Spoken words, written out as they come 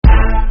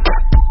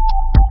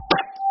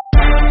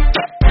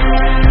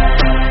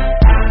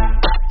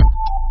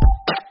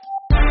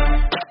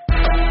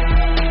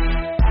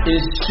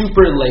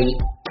super late.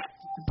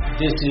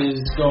 This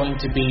is going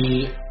to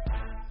be,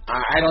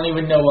 I don't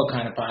even know what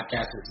kind of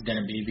podcast this is going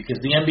to be because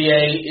the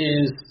NBA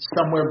is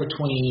somewhere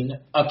between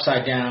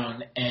upside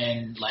down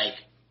and like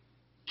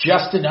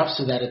just enough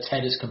so that its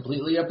head is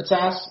completely up its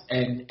ass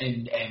and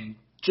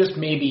just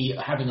maybe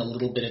having a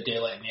little bit of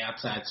daylight on the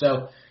outside.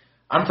 So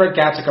I'm Fred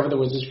Katz. I cover the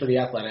Wizards for The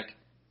Athletic,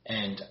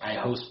 and I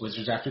host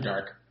Wizards After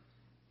Dark.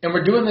 And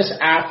we're doing this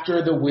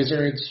after the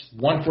Wizards'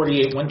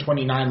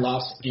 148-129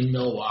 loss in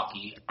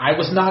Milwaukee. I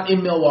was not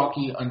in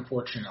Milwaukee,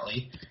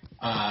 unfortunately,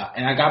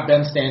 and I got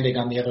Ben Standing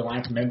on the other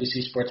line from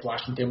NBC Sports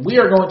Washington. We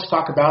are going to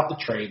talk about the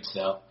trades,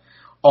 though.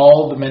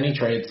 All the many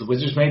trades. The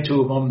Wizards made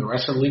 2 of them. The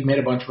rest of the league made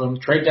a bunch of them.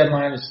 The trade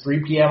deadline is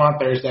 3 p.m. on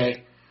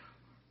Thursday.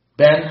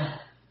 Ben,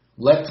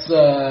 let's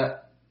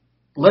start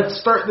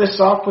this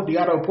off with the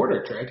Otto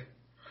Porter trade.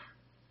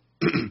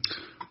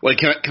 Wait,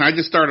 can I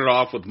just start it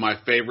off with my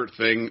favorite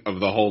thing of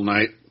the whole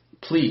night?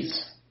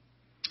 Please.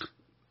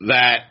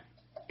 That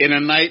in a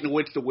night in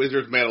which the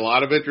Wizards made a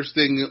lot of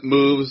interesting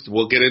moves,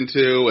 we'll get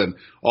into, and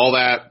all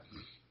that,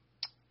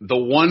 the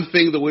one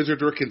thing the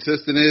Wizards were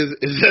consistent is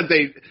that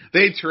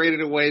they traded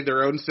away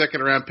their own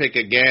second-round pick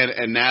again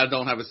and now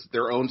don't have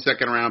their own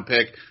second-round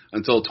pick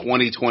until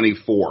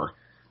 2024.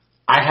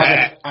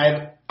 I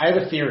have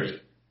a theory.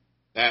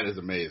 That is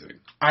amazing.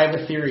 I have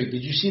a theory.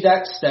 Did you see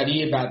that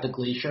study about the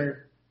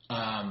glacier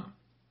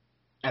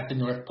at the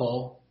North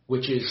Pole,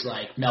 which is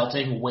like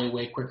melting way,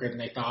 way quicker than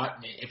they thought?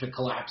 And if it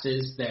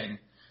collapses, then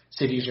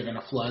cities are going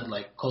to flood,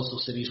 like coastal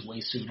cities,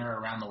 way sooner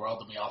around the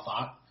world than we all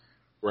thought.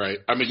 Right.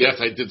 I mean, yes,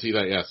 I did see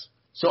that, yes.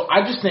 So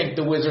I just think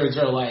the Wizards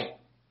are like,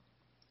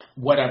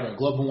 whatever,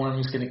 global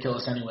warming's going to kill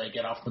us anyway.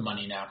 Get off the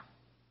money now.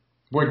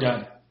 We're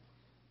done.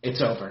 It's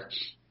over.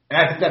 And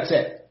I think that's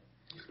it.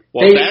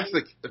 Well,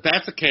 if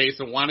that's the case,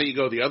 then why don't you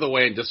go the other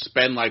way and just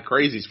spend like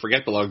crazies?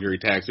 Forget the luxury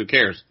tax. Who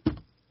cares?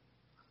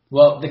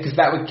 Well, because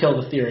that would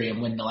kill the theory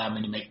and wouldn't allow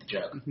me to make the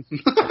joke.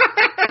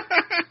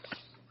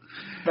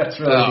 That's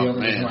really the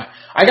only reason why.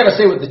 I got to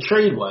say what the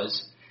trade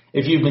was.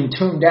 If you've been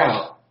tuned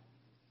out,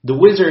 the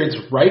Wizards,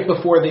 right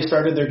before they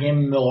started their game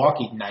in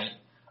Milwaukee tonight,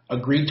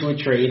 agreed to a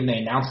trade, and they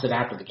announced it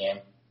after the game.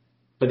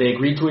 But they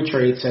agreed to a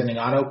trade sending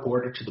Otto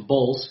Porter to the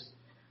Bulls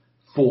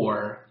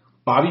for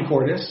Bobby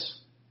Portis,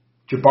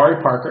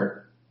 Jabari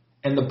Parker,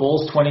 and the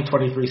Bulls'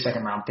 2023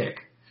 second-round pick.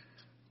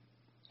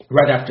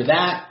 Right after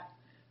that,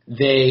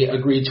 they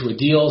agreed to a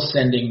deal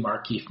sending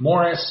Markieff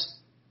Morris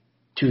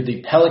to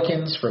the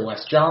Pelicans for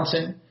Wes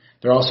Johnson.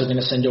 They're also going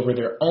to send over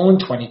their own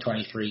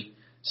 2023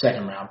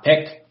 second-round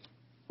pick,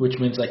 which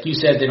means, like you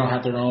said, they don't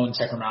have their own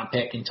second-round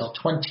pick until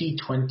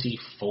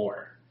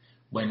 2024,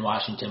 when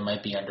Washington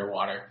might be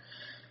underwater.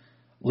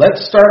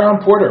 Let's start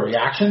on Porter.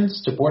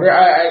 Reactions to Porter?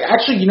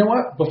 Actually, you know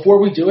what?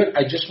 Before we do it,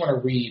 I just want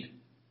to read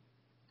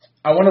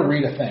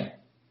a thing.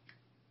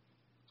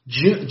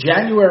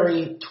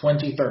 January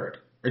 23rd,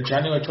 or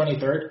January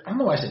 23rd? I don't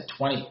know why I said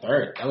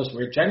 23rd. That was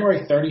weird.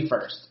 January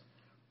 31st.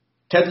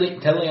 Ted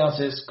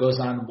Leonsis goes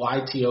on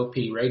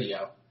YTOP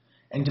radio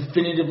and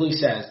definitively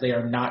says they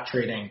are not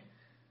trading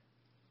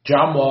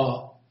John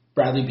Wall,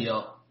 Bradley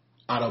Beal,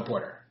 Otto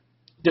Porter.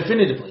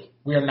 Definitively,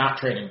 we are not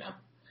trading them.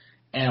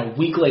 And a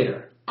week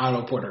later,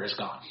 Otto Porter is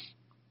gone.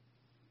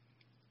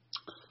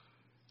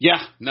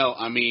 Yeah, no,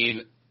 I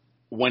mean,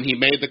 when he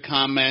made the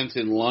comments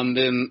in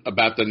London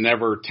about the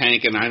never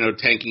tank, and I know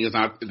tanking is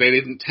not, they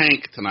didn't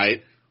tank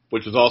tonight,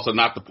 which was also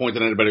not the point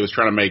that anybody was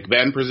trying to make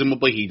then,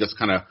 presumably. He just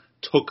kind of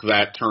took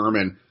that term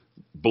and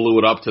blew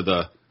it up to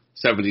the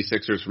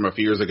 76ers from a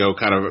few years ago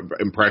kind of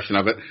impression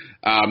of it.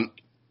 And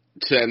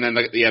then,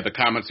 the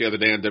comments the other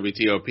day on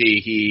WTOP,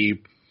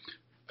 he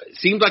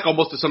seemed like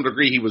almost to some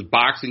degree he was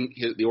boxing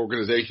the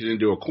organization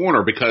into a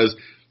corner because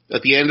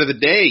at the end of the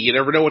day, you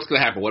never know what's going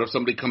to happen. What if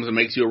somebody comes and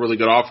makes you a really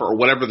good offer or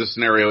whatever the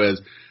scenario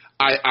is?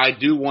 I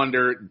do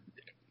wonder,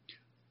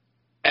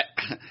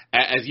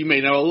 as you may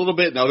know a little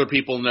bit and other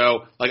people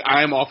know, like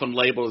I am often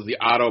labeled as the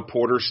Otto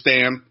Porter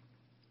stan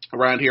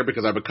around here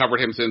because I've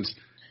covered him since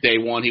day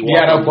one. The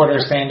Otto Porter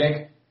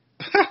standing.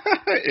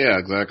 Yeah,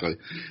 exactly.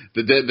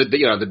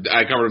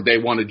 I covered him day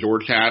one at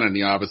Georgetown,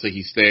 and obviously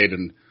he stayed.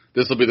 And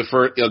this will be the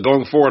first.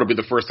 Going forward, it'll be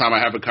the first time I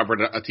haven't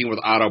covered a team with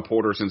Otto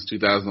Porter since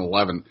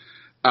 2011.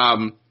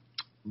 I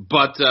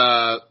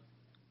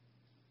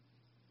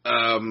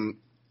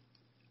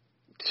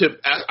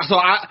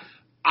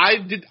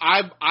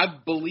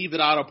believe that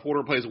Otto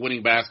Porter plays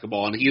winning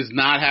basketball, and he has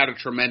not had a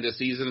tremendous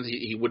season.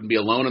 He wouldn't be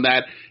alone in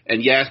that.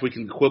 And yes, we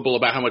can quibble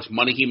about how much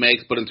money he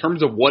makes, but in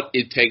terms of what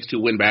it takes to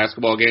win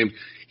basketball games,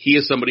 he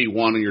is somebody you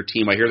want on your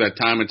team. I hear that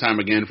time and time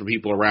again from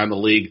people around the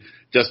league,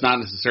 just not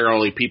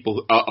necessarily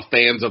people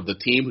fans of the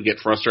team who get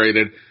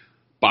frustrated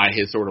by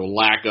his sort of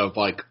lack of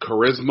like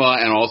charisma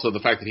and also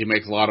the fact that he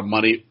makes a lot of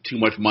money, too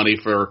much money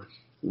for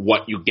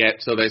what you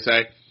get, so they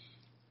say.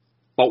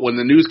 But when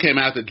the news came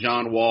out that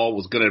John Wall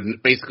was going to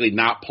basically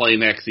not play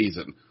next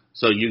season,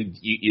 so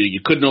you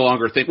could no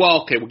longer think,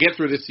 well, okay, we'll get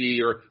through this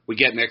year, we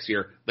get next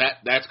year.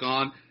 That's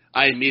gone.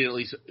 I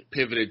immediately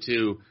pivoted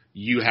to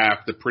you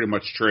have to pretty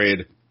much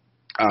trade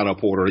Otto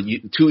Porter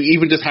to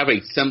even just have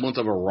a semblance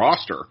of a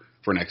roster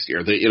for next year.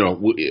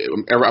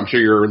 I'm sure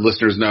your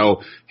listeners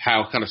know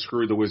how kind of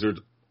screwed the Wizards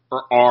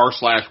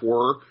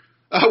are/were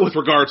with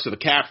regards to the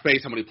cap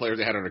space, how many players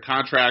they had under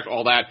contract,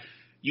 all that.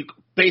 You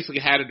basically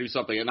had to do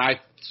something, and I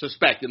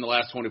suspect in the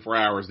last 24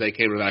 hours they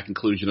came to that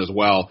conclusion as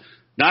well.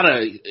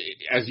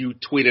 As you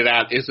tweeted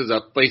out, this is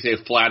basically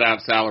a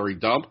flat-out salary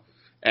dump,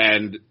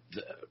 and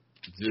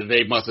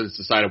they must have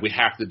decided we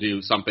have to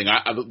do something.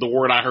 The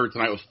word I heard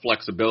tonight was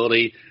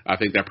flexibility. I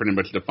think that pretty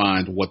much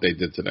defined what they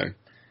did today.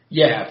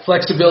 Yeah,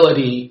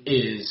 flexibility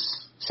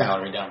is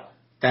salary dump.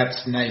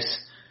 That's nice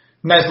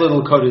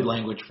little coded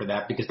language for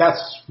that, because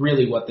that's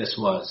really what this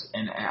was.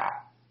 And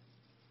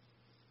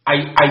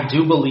I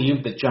do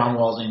believe that John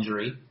Wall's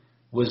injury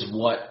was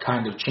what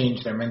kind of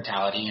changed their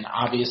mentality. And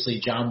obviously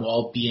John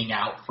Wall being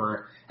out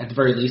for, at the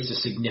very least, a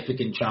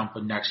significant chunk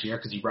of next year,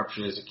 because he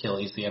ruptured his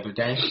Achilles the other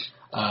day.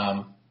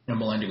 And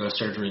will undergo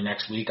surgery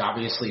next week.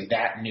 Obviously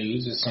that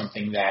news is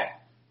something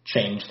that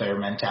changed their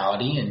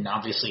mentality. And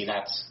obviously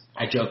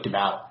I joked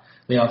about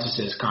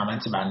Leontis'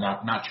 comments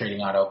about not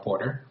trading Otto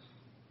Porter.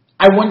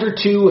 I wonder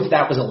too if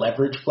that was a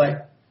leverage play.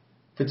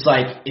 If it's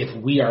like, if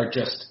we are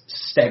just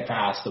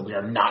steadfast that we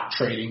are not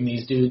trading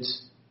these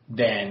dudes,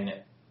 then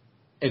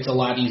it's a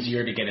lot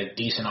easier to get a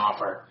decent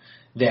offer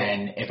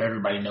than if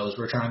everybody knows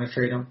we're trying to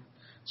trade them.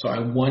 So I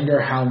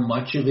wonder how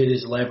much of it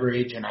is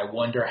leverage, and I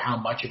wonder how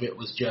much of it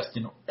was just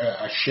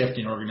a shift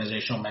in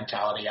organizational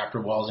mentality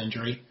after Wall's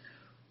injury.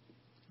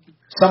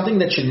 Something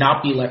that should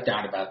not be left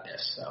out about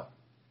this, though,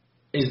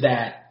 is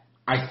that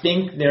I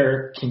think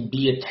there can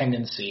be a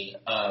tendency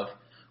of,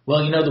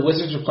 well, the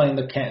Wizards are playing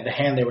the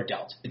hand they were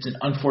dealt. It's an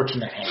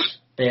unfortunate hand.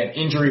 They had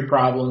injury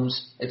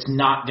problems. It's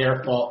not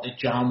their fault that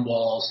John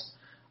Wall's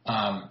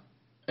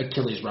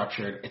Achilles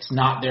ruptured. It's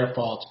not their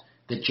fault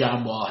that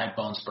John Wall had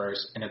bone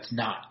spurs, and it's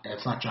not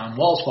John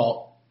Wall's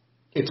fault.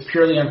 It's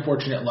purely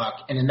unfortunate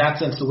luck, and in that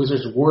sense, the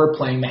Wizards were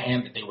playing the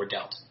hand that they were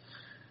dealt.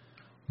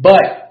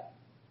 But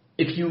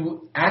if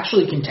you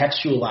actually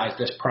contextualize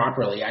this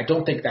properly, I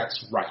don't think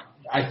that's right.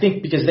 I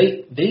think because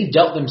they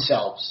dealt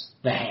themselves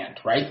the hand,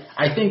 right?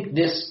 I think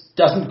this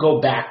doesn't go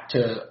back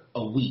to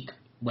a week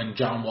when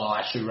John Wall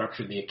actually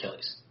ruptured the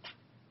Achilles.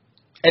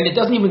 And it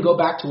doesn't even go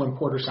back to when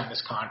Porter signed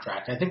his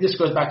contract. I think this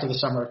goes back to the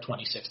summer of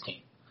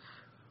 2016.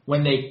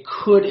 When they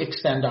could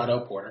extend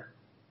Otto Porter.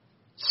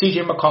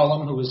 C.J.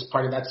 McCollum, who was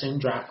part of that same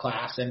draft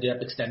class, ended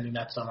up extending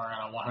that summer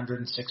on a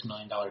 $106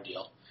 million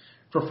deal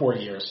for 4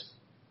 years.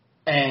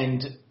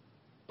 And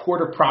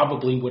Porter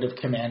probably would have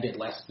commanded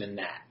less than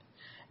that.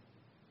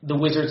 The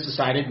Wizards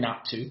decided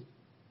not to.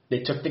 They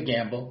took the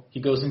gamble.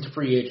 He goes into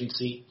free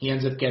agency. He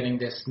ends up getting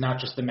this, not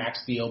just the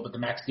max deal, but the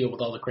max deal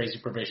with all the crazy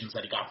provisions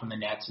that he got from the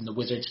Nets. And the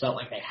Wizards felt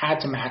like they had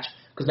to match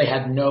because they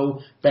had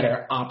no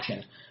better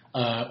option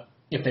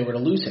if they were to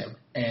lose him.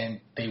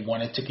 And they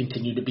wanted to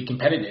continue to be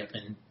competitive,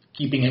 and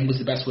keeping him was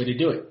the best way to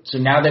do it. So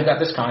now they've got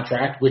this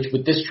contract, which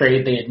with this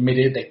trade they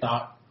admitted they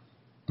thought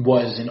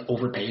was an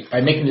overpaid.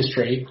 By making this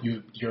trade,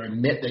 you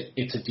admit that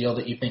it's a deal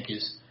that you think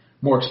is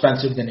more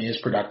expensive than it is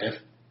productive.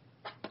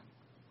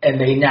 And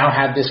they now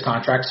have this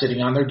contract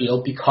sitting on their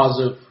deal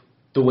because of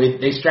the way that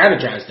they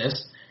strategized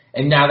this,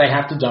 and now they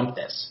have to dump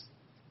this.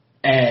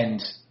 And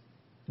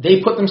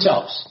they put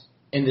themselves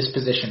in this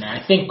position.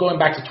 And I think going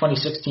back to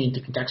 2016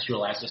 to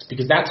contextualize this,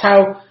 because that's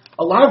how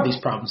a lot of these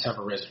problems have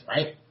arisen,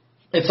 right?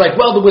 It's like,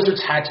 well, the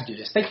Wizards had to do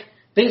this.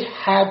 They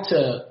had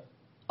to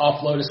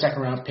offload a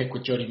second-round pick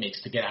with Jody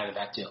Meeks to get out of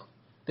that deal.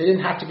 They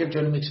didn't have to give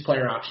Jody Meeks a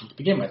player option to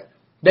begin with.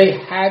 They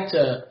had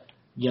to,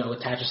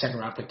 attach a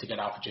second-round pick to get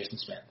off of Jason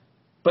Smith.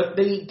 But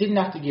they didn't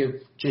have to give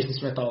Jason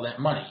Smith all that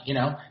money,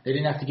 They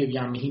didn't have to give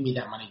Jan Mahimi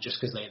that money just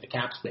because they had the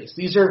cap space.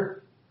 These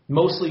are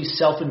mostly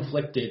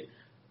self-inflicted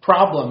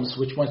problems,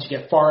 which once you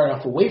get far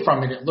enough away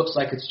from it, it looks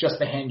like it's just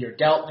the hand you're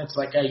dealt, and it's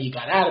like, oh, you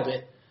got out of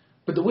it.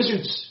 But the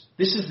Wizards,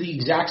 this is the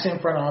exact same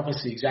front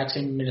office, the exact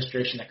same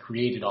administration that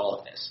created all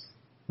of this.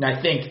 And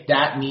I think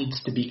that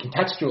needs to be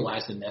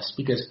contextualized in this,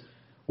 because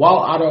while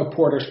Otto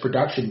Porter's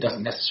production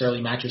doesn't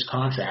necessarily match his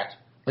contract,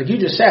 like you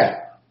just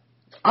said,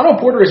 Otto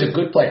Porter is a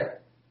good player.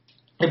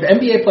 If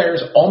NBA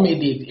players all made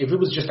if it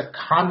was just a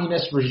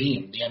communist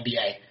regime, the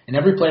NBA, and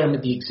every player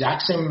made the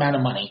exact same amount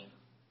of money,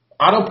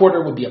 Otto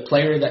Porter would be a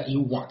player that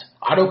you want.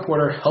 Otto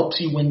Porter helps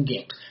you win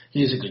games.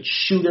 He is a good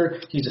shooter.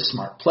 He's a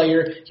smart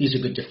player. He's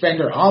a good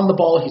defender on the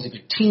ball. He's a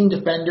good team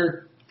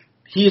defender.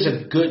 He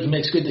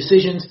makes good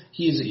decisions.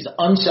 He's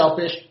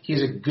unselfish.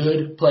 He's a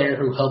good player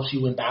who helps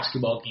you win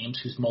basketball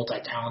games, who's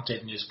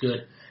multi-talented and is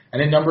good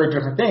at a number of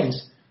different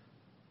things.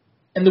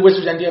 And the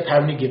Wizards ended up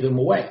having to give him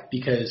away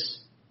because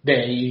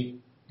they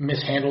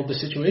mishandled the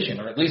situation,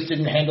 or at least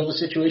didn't handle the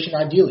situation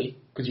ideally,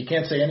 because you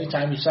can't say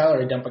anytime you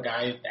salary dump a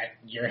guy that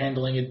you're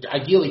handling it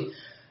ideally.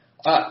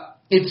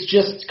 It's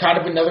just kind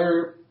of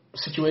another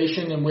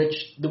situation in which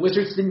the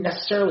Wizards didn't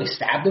necessarily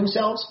stab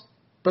themselves,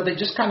 but they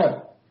just kind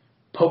of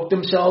poked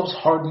themselves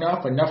hard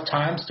enough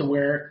times to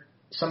where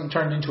something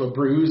turned into a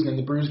bruise, and then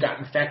the bruise got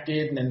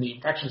infected, and then the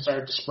infection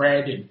started to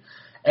spread,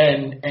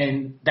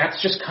 and that's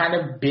just kind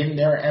of been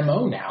their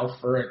MO now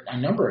for a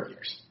number of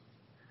years.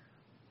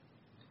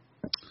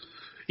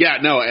 Yeah,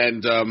 no,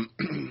 and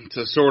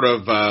to sort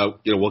of,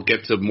 we'll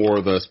get to more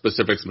of the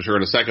specifics, I'm sure,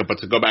 in a second, but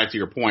to go back to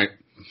your point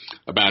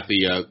about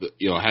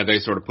how they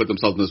sort of put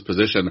themselves in this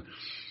position,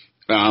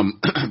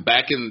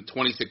 back in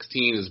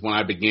 2016 is when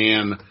I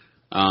began,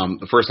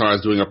 the first time I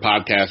was doing a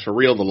podcast for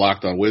real, the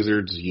Locked On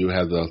Wizards. You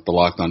had the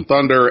Locked On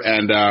Thunder,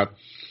 and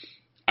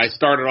I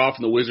started off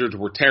and the Wizards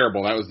were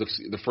terrible. That was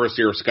the first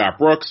year of Scott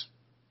Brooks.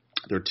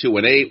 They're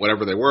 2-8,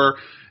 whatever they were.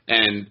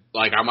 And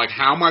I'm like,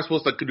 how am I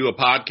supposed to do a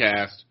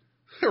podcast,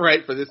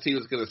 right, for this team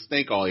that's going to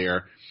stink all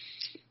year?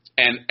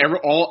 And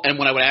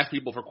when I would ask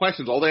people for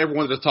questions, all they ever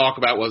wanted to talk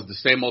about was the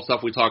same old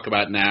stuff we talk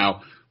about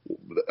now.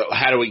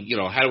 How do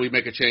we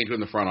make a change in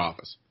the front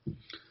office?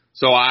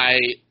 So I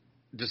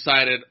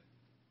decided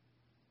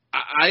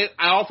I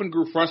often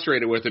grew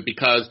frustrated with it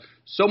because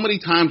so many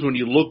times when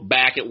you look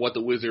back at what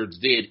the Wizards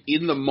did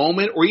in the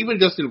moment, or even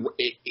just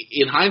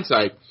in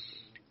hindsight,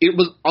 it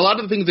was a lot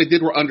of the things they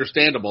did were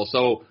understandable.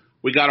 So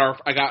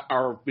I got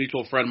our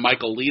mutual friend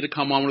Michael Lee to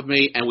come on with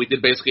me, and we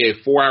did basically a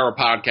 4-hour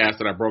podcast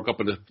that I broke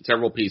up into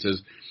several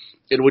pieces,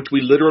 in which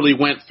we literally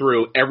went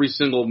through every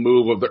single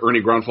move of the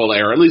Ernie Grunfeld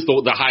era, at least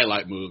the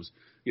highlight moves.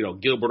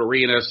 Gilbert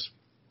Arenas,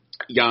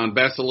 Jan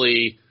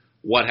Vesely,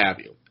 what have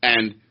you.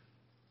 And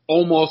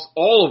almost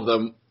all of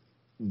them,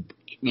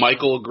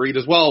 Michael agreed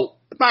as well.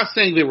 I'm not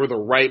saying they were the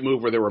right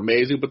move or they were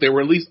amazing, but they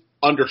were at least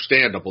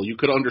understandable. You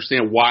could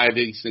understand why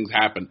these things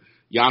happened.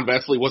 Jan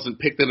Vesely wasn't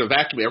picked in a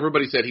vacuum.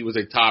 Everybody said he was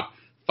a top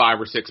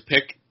 5 or 6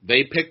 pick.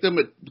 They picked him.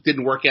 It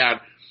didn't work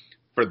out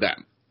for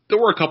them. There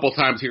were a couple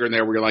times here and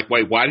there where you're like,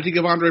 wait, why did you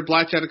give Andre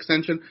Blatch that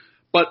extension?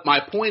 But my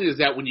point is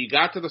that when you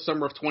got to the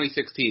summer of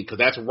 2016, because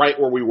that's right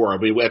where we were. I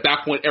mean, at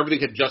that point,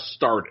 everything had just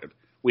started.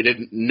 We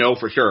didn't know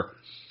for sure.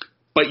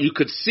 But you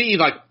could see,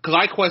 because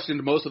I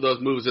questioned most of those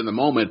moves in the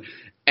moment,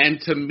 and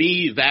to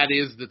me, that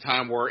is the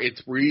time where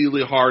it's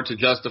really hard to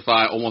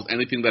justify almost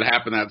anything that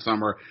happened that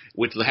summer,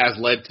 which has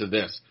led to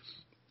this.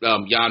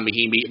 Jan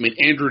Mahimi. I mean,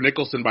 Andrew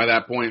Nicholson, by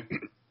that point,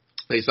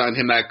 they signed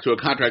him back to a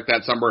contract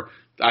that summer.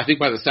 I think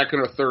by the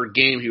second or third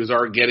game, he was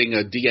already getting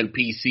a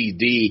DNP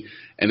CD,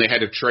 and they had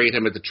to trade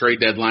him at the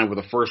trade deadline with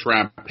a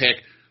first-round pick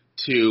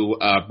to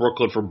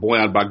Brooklyn for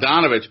Bojan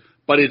Bogdanovic.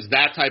 But it's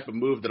that type of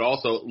move that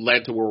also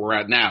led to where we're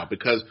at now.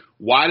 Because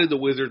why did the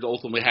Wizards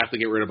ultimately have to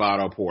get rid of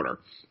Otto Porter?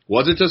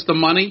 Was it just the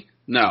money?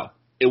 No.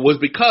 It was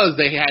because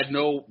they had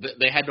no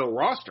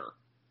roster.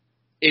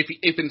 If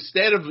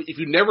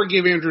you never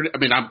give Andrew,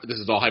 this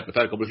is all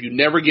hypothetical, but if you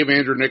never give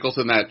Andrew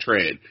Nicholson that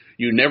trade,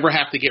 you never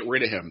have to get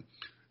rid of him.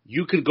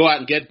 You can go out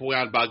and get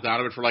Bojan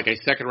Bogdanovic for a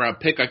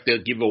second-round pick like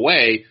they'll give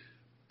away.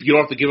 You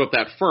don't have to give up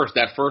that first.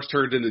 That first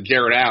turned into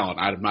Jarrett Allen.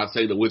 I'm not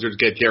saying the Wizards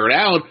get Jarrett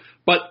Allen,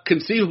 but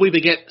conceivably they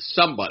get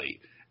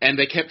somebody. And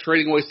they kept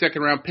trading away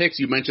second-round picks.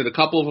 You mentioned a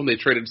couple of them. They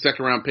traded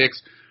second-round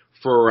picks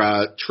for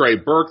Trey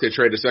Burke. They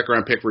traded a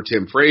second-round pick for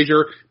Tim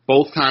Frazier.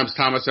 Both times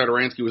Thomas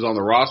Satoransky was on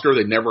the roster.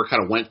 They never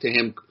kind of went to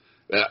him.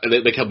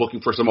 They kept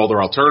looking for some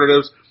other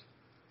alternatives.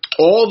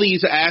 All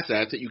these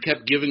assets that you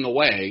kept giving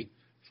away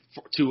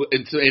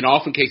in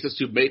often cases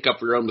to make up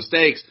for your own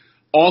mistakes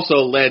also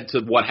led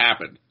to what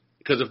happened.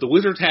 Because if the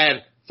Wizards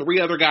had 3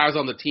 other guys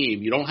on the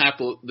team, you don't have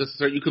to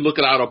necessarily. You can look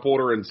at Otto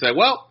Porter and say,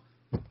 well,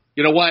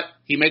 you know what?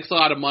 He makes a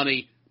lot of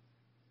money,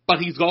 but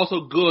he's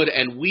also good,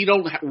 and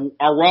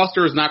our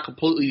roster is not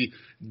completely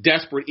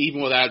desperate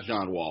even without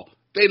John Wall.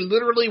 They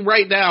literally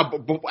right now,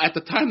 at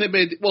the time they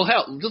made, well,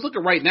 hell, just look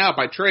at right now,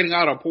 by trading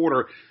Otto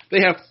Porter,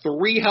 they have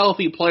 3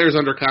 healthy players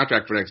under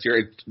contract for next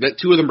year.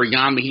 2 of them are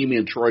Jan Mahimi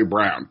and Troy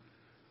Brown.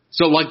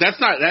 So, that's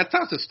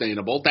not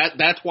sustainable.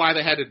 That's why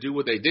they had to do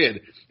what they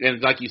did.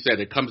 And like you said,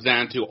 it comes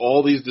down to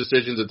all these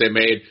decisions that they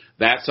made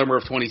that summer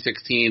of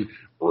 2016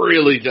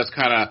 really just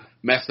kind of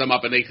messed them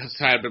up, and they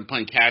had been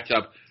playing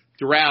catch-up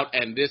throughout.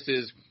 And this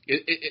is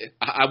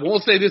I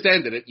won't say this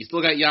ended it. You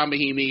still got Jan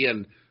Mahimi,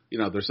 and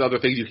there's other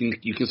things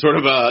you can sort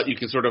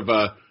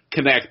of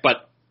connect,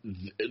 but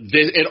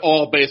it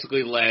all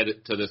basically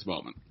led to this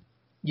moment.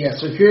 Yeah.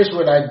 So here's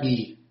what I'm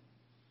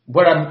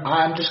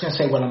just going to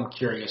say what I'm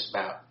curious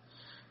about.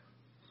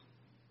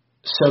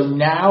 So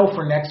now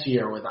for next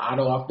year with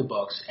Otto off the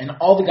books and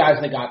all the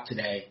guys they got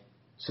today,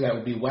 so that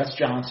would be Wes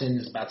Johnson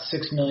is about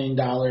 $6 million,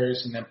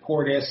 and then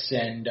Portis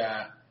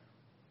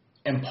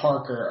and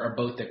Parker are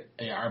both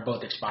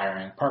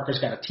expiring. Parker's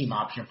got a team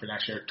option for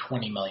next year,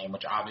 $20 million,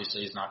 which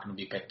obviously is not going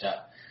to be picked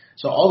up.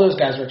 So all those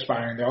guys are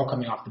expiring. They're all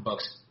coming off the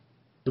books.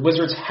 The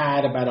Wizards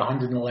had about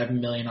 $111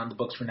 million on the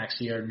books for next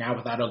year. Now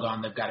with Otto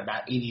gone, they've got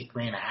about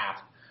 $83.5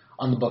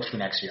 on the books for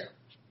next year.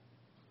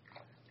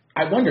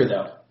 I wonder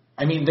though.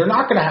 They're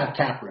not going to have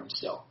cap room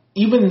still.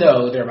 Even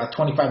though they're about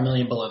 $25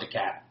 million below the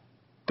cap,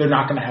 they're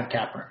not going to have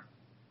cap room.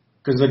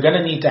 Because they're going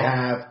to need to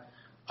have,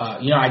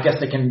 I guess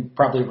they can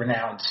probably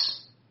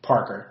renounce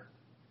Parker.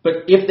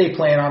 But if they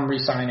plan on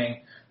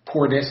re-signing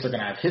Portis, they're going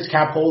to have his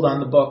cap hold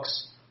on the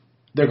books.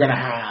 They're going to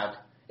have,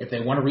 if they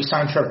want to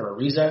re-sign Trevor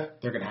Ariza,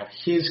 they're going to have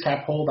his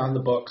cap hold on the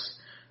books.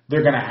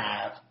 They're going to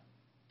have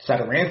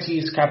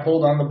Satoransky's cap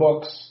hold on the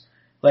books.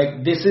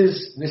 This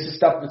is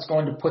stuff that's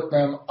going to put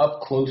them up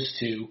close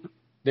to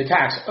the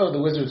tax. Oh,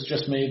 the Wizards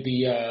just made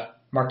the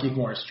Markieff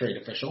Morris trade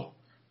official.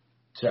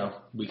 So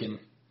we can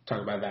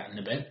talk about that in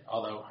a bit,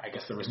 although I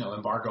guess there was no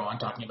embargo on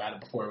talking about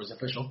it before it was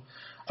official.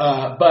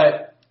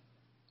 But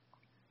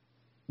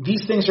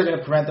these things are going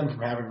to prevent them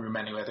from having room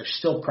anyway. They're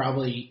still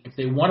probably, if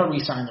they want to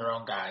re-sign their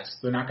own guys,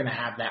 they're not going to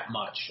have that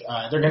much.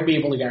 They're going to be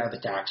able to get out of the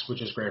tax,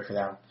 which is great for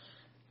them,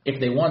 if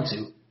they want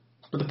to.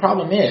 But the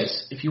problem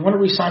is, if you want to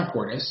re-sign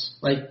Portis,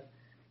 like,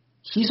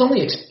 he's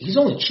only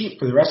cheap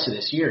for the rest of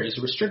this year. He's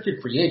a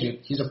restricted free agent.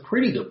 He's a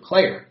pretty good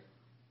player.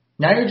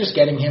 Now you're just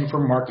getting him for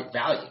market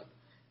value.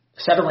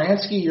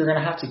 Satoransky, you're going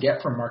to have to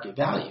get for market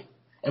value.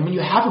 And when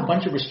you have a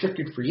bunch of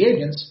restricted free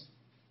agents,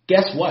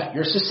 guess what?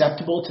 You're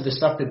susceptible to the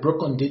stuff that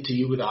Brooklyn did to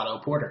you with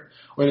Otto Porter,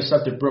 or the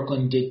stuff that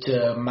Brooklyn did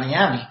to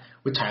Miami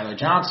with Tyler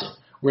Johnson,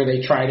 where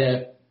they try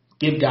to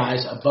give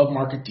guys above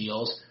market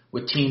deals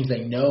with teams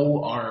they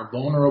know are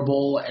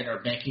vulnerable and are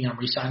banking on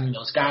re-signing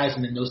those guys,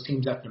 and then those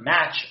teams have to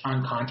match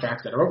on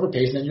contracts that are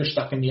overpaid, and then you're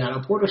stuck in the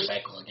Otto Porter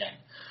cycle again.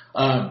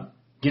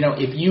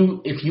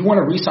 If you want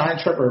to re-sign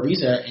Trevor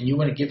Ariza and you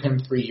want to give him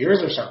 3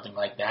 years or something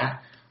like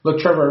that, look,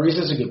 Trevor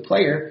Ariza is a good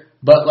player,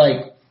 but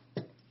like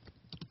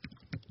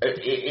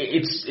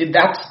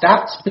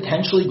that's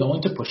potentially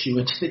going to push you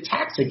into the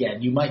tax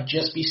again. You might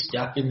just be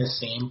stuck in the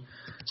same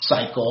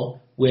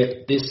cycle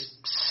with this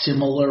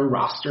similar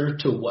roster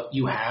to what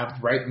you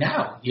have right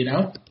now, you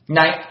know?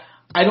 Now,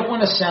 I don't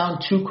want to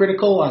sound too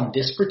critical on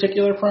this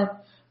particular front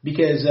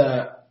because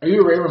are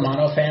you a Ray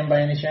Romano fan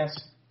by any chance?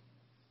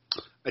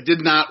 I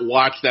did not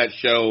watch that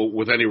show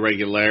with any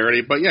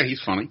regularity, but yeah,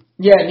 he's funny.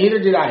 Yeah, neither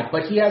did I.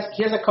 But he has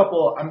a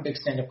couple. I'm a big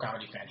stand-up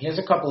comedy fan. He has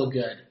a couple of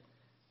good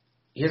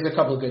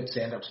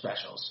stand-up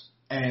specials,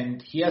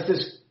 and he has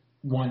this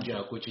one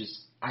joke which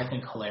is, I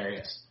think,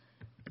 hilarious.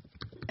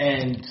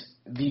 And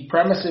the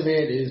premise of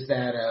it is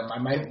that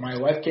my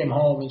wife came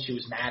home and she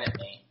was mad at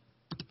me,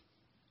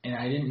 and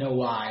I didn't know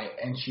why.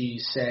 And she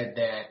said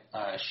that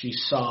she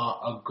saw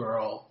a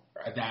girl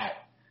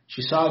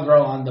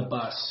on the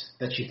bus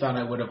that she thought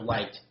I would have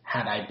liked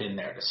had I been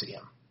there to see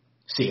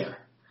her.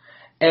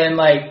 And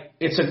like,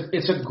 it's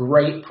a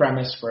great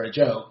premise for a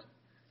joke.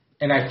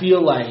 And I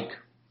feel like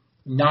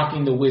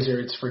knocking the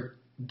Wizards for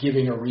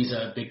giving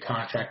Ariza a big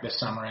contract this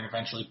summer and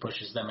eventually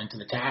pushes them into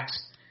the tax,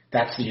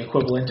 that's the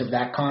equivalent of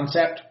that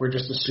concept. We're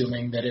just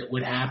assuming that it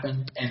would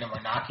happen, and then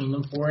we're knocking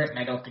them for it. And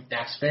I don't think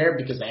that's fair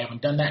because they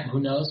haven't done that, and who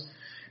knows?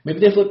 Maybe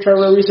they flip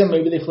Trevor Ariza,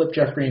 maybe they flip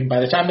Jeff Green. By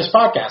the time this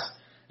podcast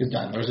is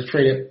done, there was a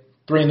trade at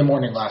 3 a.m.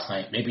 last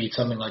night. Maybe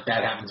something like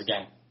that happens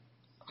again.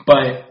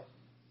 But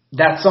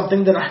that's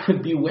something that I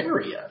would be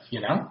wary of,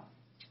 you know?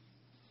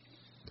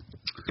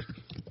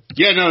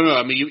 Yeah, no.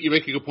 I mean, you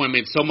make a good point. I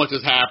mean, so much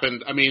has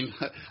happened. I mean,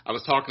 I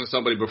was talking to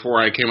somebody before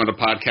I came on the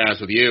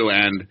podcast with you,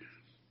 and,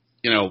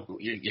 you know,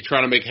 you're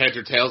trying to make heads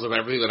or tails of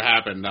everything that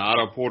happened.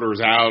 Otto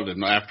Porter's out,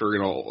 and after,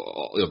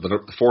 the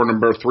 4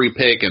 number 3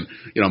 pick, and,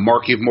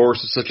 Markieff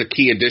Morris is such a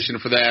key addition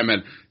for them,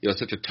 and,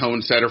 such a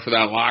tone setter for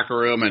that locker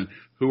room, and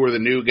who are the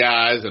new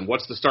guys, and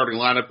what's the starting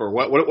lineup, or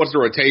what's the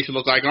rotation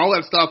look like, and all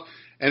that stuff,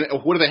 and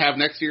what do they have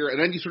next year? And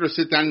then you sort of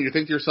sit down and you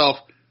think to yourself,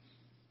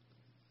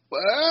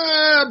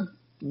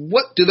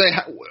 what do they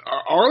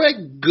are they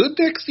good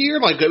next year?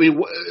 Like, I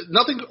mean,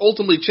 nothing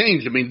ultimately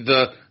changed. I mean,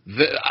 I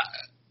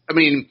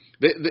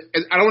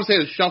don't want to say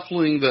it's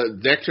shuffling the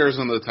deck chairs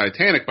on the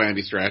Titanic by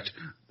any stretch.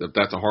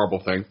 That's a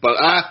horrible thing.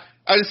 But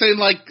I'm just saying,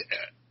 like,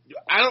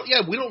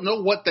 we don't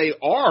know what they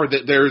are.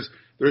 That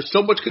there's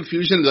so much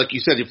confusion. Like you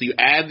said, if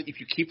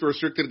you keep the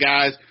restricted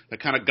guys, that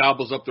kind of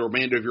gobbles up the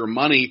remainder of your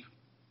money.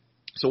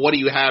 So what do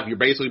you have? You're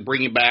basically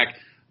bringing back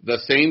the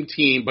same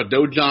team, but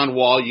no John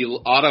Wall.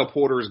 Otto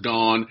Porter's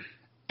gone,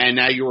 and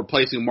now you're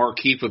replacing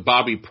Markieff with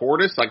Bobby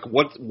Portis. Like,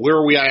 where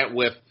are we at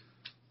with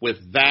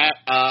that?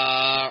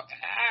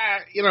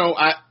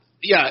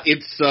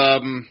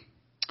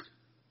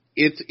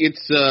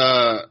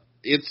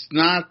 It's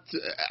not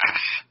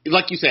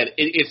like you said.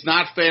 It's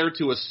not fair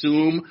to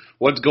assume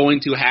what's going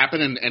to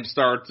happen and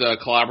start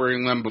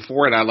collaborating them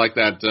before. And I like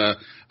that.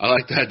 I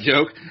like that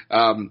joke.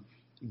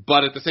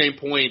 But at the same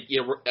point,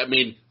 I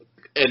mean,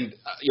 and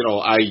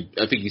I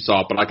think you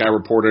saw it, but like I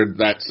reported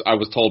that I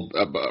was told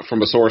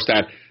from a source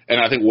that, and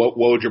I think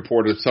Woj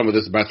reported some of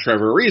this about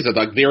Trevor Ariza.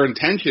 Like, their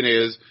intention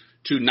is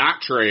to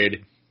not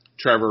trade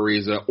Trevor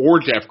Ariza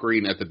or Jeff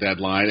Green at the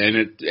deadline, and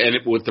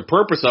it with the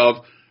purpose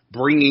of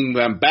bringing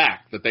them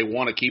back, that they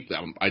want to keep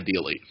them,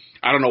 ideally.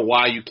 I don't know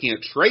why you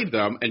can't trade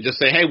them and just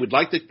say, hey, we'd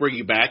like to bring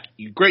you back.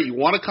 Great, you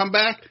want to come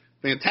back?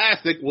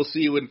 Fantastic. We'll see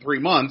you in 3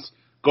 months.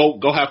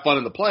 Go have fun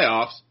in the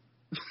playoffs,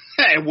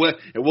 and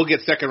we'll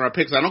get second-round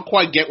picks. I don't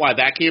quite get why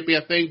that can't be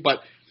a thing, but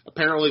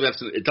apparently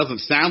it doesn't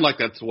sound like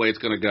that's the way it's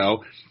going to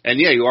go. And,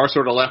 yeah, you are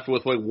sort of left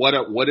with, like, what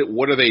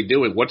are they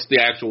doing? What's the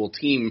actual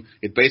team?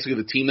 It's basically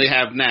the team they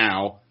have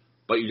now,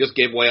 but you just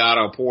gave away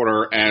Otto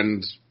Porter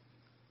and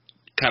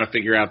kind of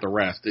figure out the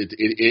rest.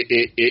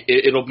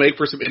 It'll make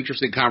for some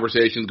interesting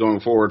conversations going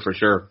forward for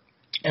sure.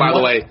 By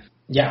the way,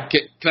 yeah.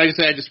 Can I just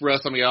say I just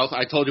realized something else?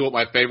 I told you what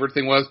my favorite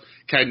thing was.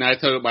 Can I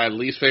tell you what my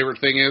least favorite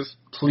thing is?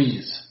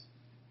 Please.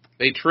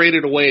 They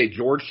traded away a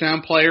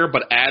Georgetown player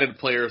but added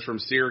players from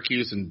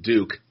Syracuse and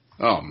Duke.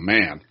 Oh,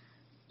 man.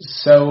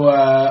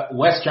 So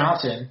Wes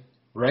Johnson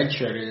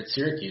redshirted at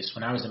Syracuse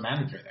when I was a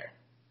manager there.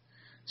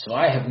 So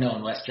I have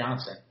known Wes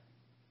Johnson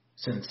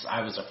since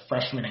I was a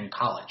freshman in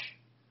college.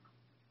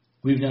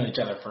 We've known each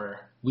other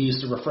we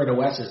used to refer to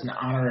Wes as an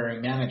honorary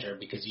manager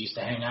because he used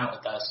to hang out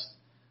with us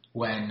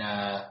when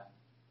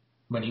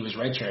he was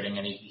redshirting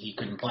and he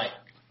couldn't play.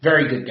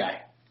 Very good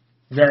guy.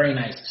 Very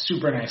nice.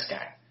 Super nice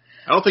guy.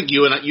 I don't think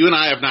you and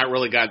I have not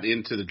really gotten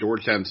into the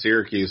Georgetown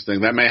Syracuse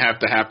thing. That may have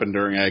to happen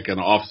during like an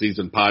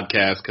off-season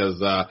podcast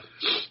because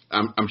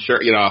I'm sure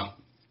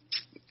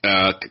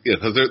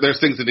because there's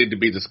things that need to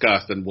be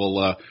discussed, and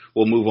we'll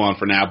move on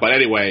for now. But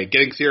anyway,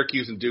 getting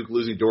Syracuse and Duke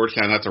losing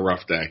Georgetown, that's a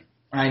rough day.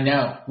 I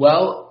know.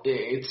 Well,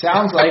 it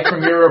sounds like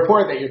from your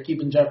report that you're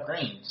keeping Jeff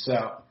Green.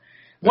 So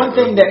one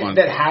thing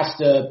that has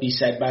to be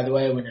said, by the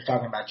way, when you're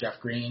talking about Jeff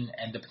Green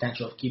and the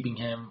potential of keeping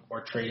him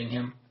or trading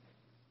him,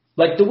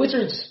 like the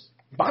Wizards,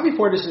 Bobby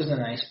Portis is a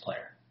nice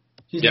player.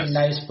 He's a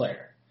nice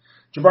player.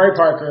 Jabari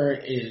Parker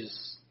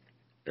is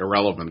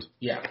irrelevant.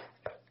 Yeah.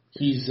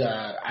 He's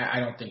I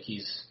don't think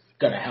he's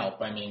going to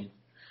help. I mean,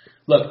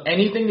 look,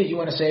 anything that you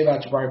want to say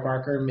about Jabari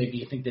Parker, maybe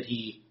you think that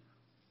he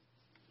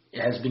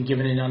has been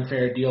given an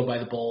unfair deal by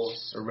the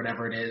Bulls or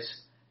whatever it is.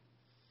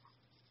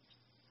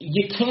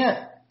 You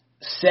can't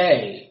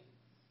say,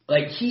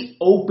 like, he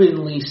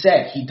openly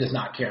said he does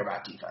not care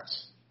about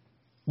defense.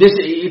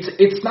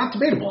 It's not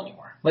debatable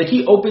anymore. Like,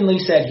 he openly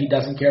said he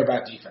doesn't care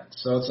about defense.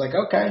 So it's like,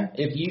 okay,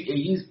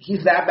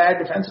 he's that bad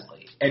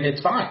defensively, and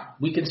it's fine.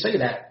 We can say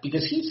that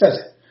because he says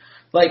it.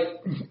 Like,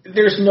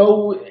 there's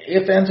no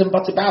ifs, ands, and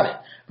buts about it.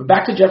 But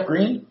back to Jeff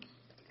Green,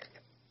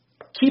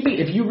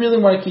 if you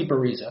really want to keep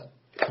Ariza,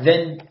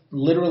 then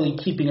literally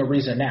keeping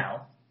Ariza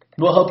now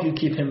will help you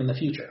keep him in the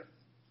future.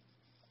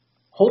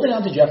 Holding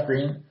on to Jeff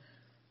Green,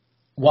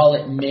 while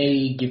it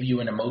may give you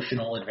an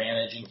emotional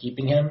advantage in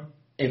keeping him,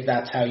 if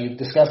that's how you've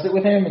discussed it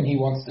with him and he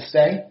wants to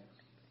stay,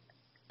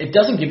 it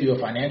doesn't give you a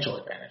financial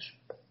advantage.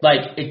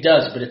 Like, it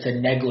does, but it's a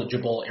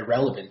negligible,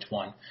 irrelevant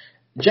one.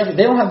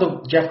 They don't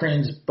have Jeff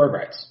Green's bird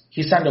rights.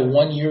 He signed a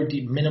 1-year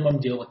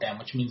minimum deal with them,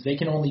 which means they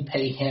can only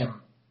pay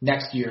him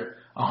next year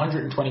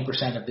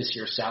 120% of this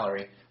year's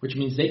salary, which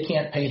means they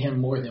can't pay him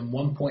more than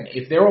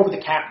if they're over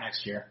the cap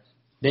next year,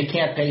 they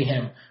can't pay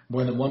him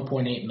more than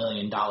 $1.8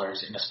 million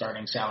in a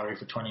starting salary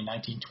for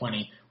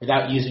 2019-20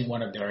 without using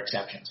one of their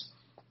exceptions.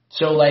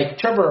 So, like,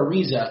 Trevor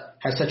Ariza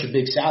has such a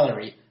big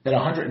salary that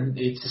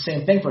it's the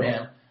same thing for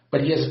him,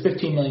 but he has a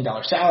 $15 million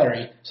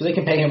salary, so they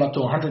can pay him up to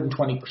 120%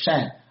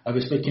 of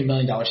his $15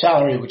 million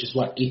salary, which is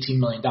what, $18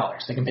 million.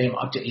 They can pay him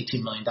up to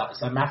 $18 million. Is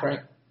that math right?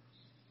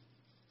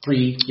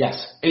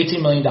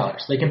 $18 million.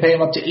 They can pay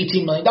him up to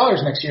 $18 million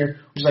next year,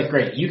 which is like,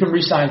 great. You can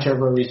re-sign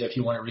Trevor Ariza if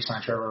you want to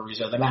re-sign Trevor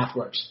Ariza. The math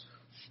works.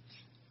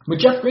 With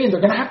Jeff Green,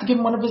 they're going to have to give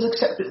him one of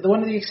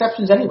the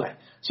exceptions anyway.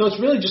 So it's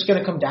really just going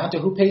to come down to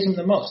who pays him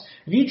the most.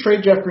 If you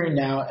trade Jeff Green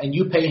now and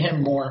you pay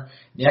him more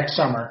next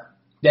summer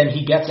than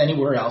he gets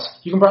anywhere else,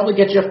 you can probably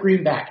get Jeff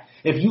Green back.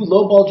 If you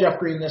lowball Jeff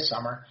Green this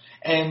summer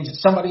and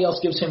somebody else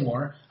gives him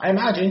more, I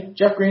imagine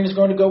Jeff Green is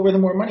going to go where the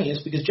more money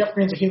is because Jeff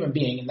Green's a human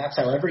being, and that's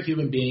how every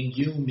human being,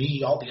 you,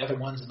 me, all the other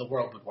ones in the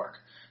world would work.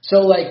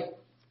 So, like,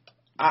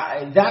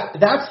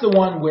 that's the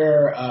one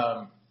where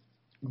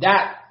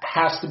that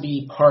has to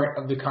be part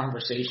of the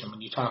conversation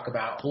when you talk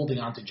about holding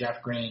on to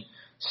Jeff Green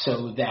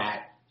so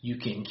that you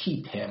can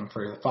keep him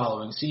for the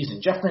following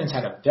season. Jeff Green's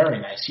had a very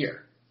nice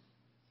year.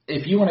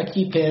 If you want to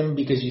keep him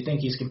because you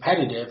think he's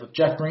competitive, if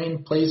Jeff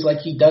Green plays like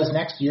he does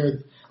next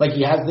year, like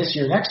he has this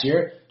year, next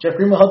year, Jeff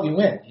Green will help you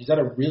win. He's had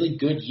a really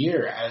good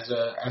year as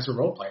a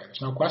role player.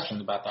 There's no question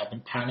about that. I've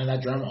been pounding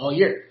that drum all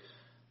year.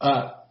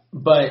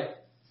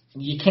 But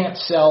you can't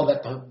sell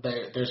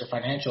that there's a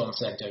financial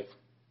incentive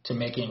to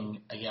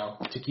making,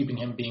 to keeping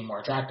him being more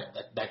attractive.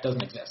 That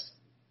doesn't exist.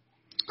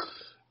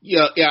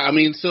 Yeah. I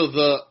mean, so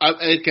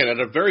again, at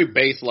a very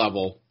base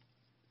level,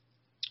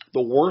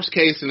 the worst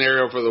case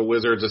scenario for the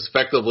Wizards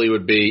effectively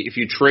would be if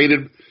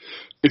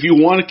you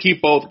want to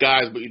keep both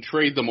guys, but you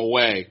trade them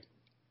away,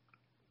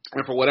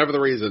 and for whatever the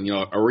reason,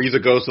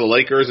 Ariza goes to the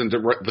Lakers, and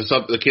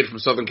the kid from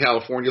Southern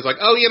California is like,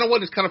 oh, you know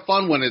what? It's kind of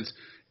fun when it's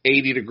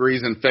 80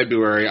 degrees in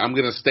February. I'm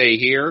going to stay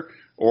here.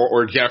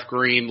 Or Jeff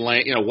Green,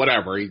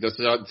 whatever. He just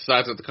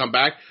decides not to come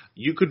back.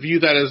 You could view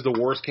that as the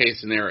worst case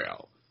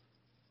scenario.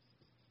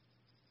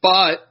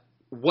 But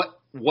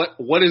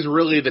what is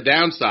really the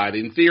downside?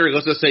 In theory,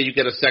 let's just say you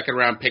get a second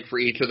round pick for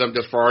each of them,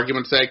 just for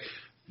argument's sake.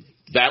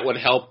 That would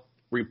help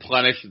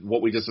replenish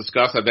what we just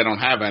discussed. That they don't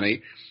have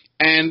any.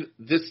 And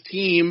this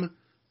team,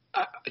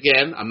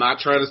 again, I'm not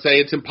trying to say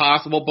it's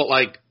impossible, but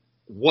like,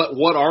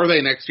 what are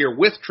they next year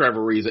with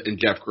Trevor Ariza and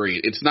Jeff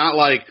Green? It's not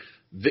like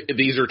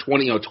these are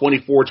 24,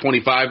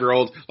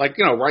 25-year-olds. Like,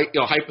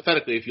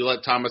 hypothetically, if you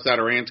let Thomas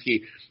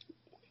Satoransky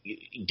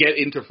get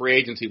into free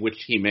agency,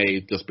 which he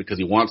may just because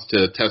he wants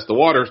to test the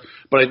waters,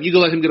 but if you can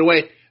let him get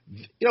away,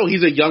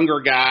 he's a younger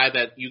guy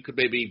that you could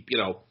maybe,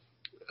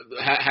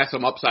 has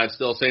some upside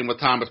still. Same with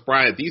Thomas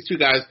Bryant. These two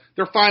guys,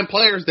 they're fine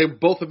players. They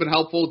both have been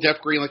helpful.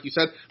 Jeff Green, like you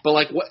said, but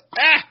like what?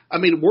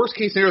 Worst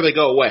case scenario, they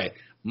go away.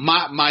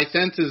 My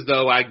sense is,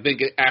 though, I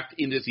think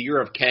in this year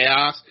of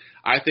chaos,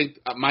 I think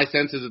my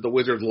sense is that the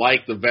Wizards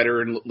like the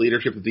veteran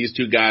leadership that these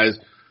two guys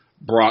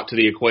brought to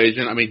the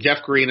equation. I mean, Jeff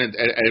Green,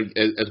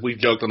 as we've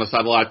joked on the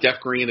side a lot, Jeff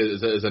Green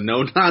is a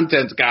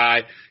no-nonsense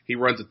guy. He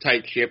runs a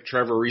tight ship.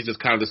 Trevor Ariza is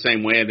kind of the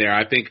same way in there.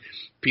 I think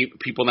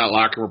people in that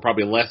locker room are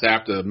probably less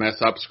apt to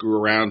mess up,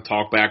 screw around,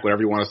 talk back,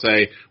 whatever you want to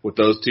say, with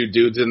those two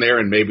dudes in there,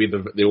 and maybe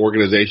the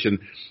organization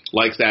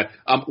likes that.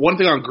 One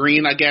thing on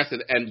Green, I guess,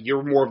 and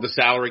you're more of the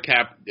salary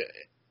cap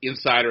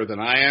insider than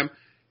I am,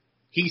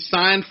 he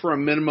signed for a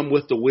minimum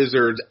with the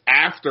Wizards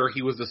after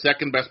he was the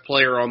second best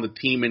player on the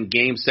team in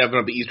Game 7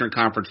 of the Eastern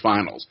Conference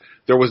Finals.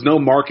 There was no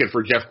market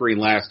for Jeff Green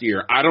last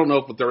year. I don't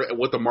know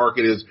what the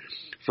market is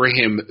for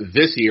him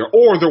this year,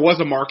 or there was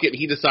a market and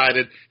he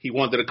decided he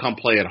wanted to come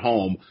play at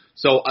home.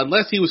 So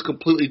unless he was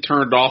completely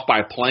turned off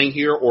by playing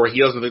here or he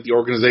doesn't think the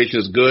organization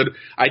is good,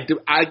 I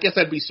guess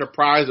I'd be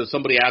surprised if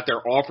somebody out there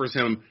offers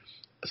him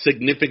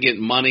significant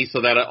money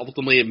so that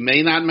ultimately it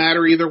may not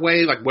matter either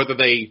way, like whether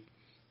they –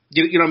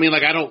 you know what I mean?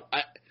 Like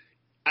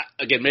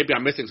again, maybe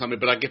I'm missing something,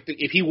 but like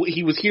if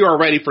he was here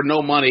already for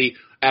no money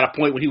at a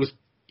point when he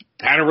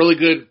had a really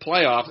good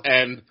playoffs,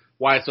 and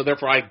why? So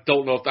therefore, I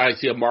don't know if I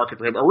see a market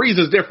for him.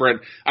 Ariza's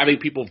different. I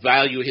think people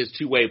value his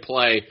two-way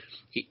play,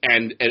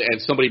 and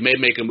somebody may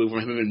make a move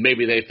from him, and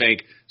maybe they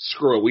think,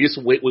 screw it, we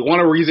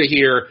want Ariza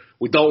here.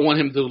 We don't want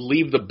him to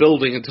leave the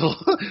building until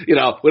we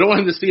don't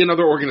want him to see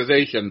another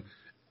organization.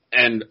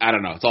 And I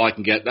don't know. That's all I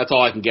can get. That's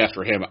all I can guess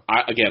for him.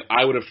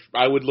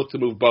 I would look to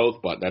move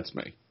both, but that's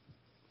me.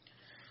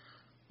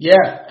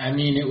 Yeah, I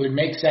mean, it would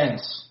make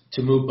sense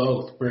to move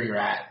both where you're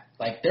at.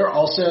 Like, they're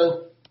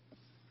also,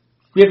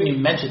 we haven't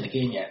even mentioned the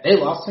game yet. They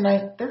lost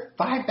tonight. They're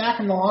 5 back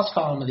in the loss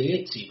column of the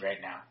 8th seed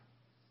right now.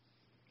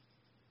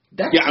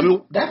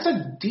 That's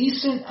a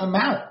decent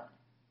amount.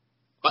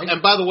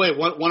 And by the way,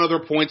 one other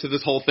point to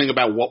this whole thing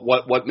about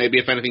what maybe,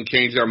 if anything,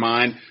 changed their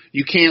mind,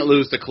 you can't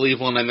lose to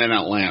Cleveland and then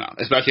Atlanta,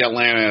 especially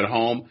Atlanta at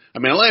home. I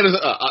mean, Atlanta's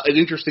an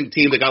interesting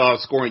team that got a lot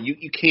of scoring.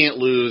 You can't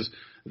lose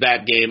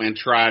that game and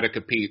try to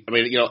compete. I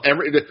mean,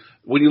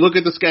 when you look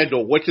at the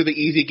schedule, which are the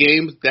easy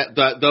games?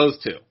 Those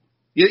two.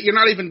 You're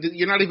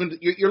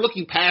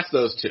looking past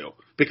those two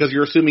because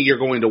you're assuming you're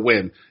going to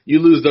win. You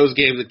lose those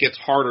games, it gets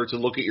harder to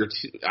look at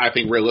I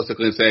think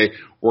realistically and say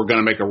we're going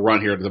to make a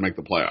run here to make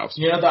the playoffs.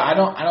 I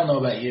don't know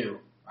about you.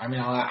 I mean,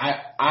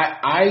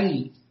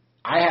 I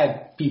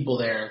had people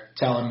there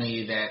telling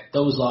me that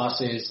those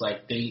losses,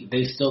 like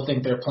they still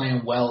think they're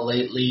playing well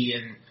lately,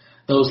 and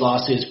those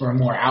losses were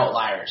more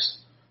outliers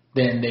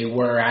than they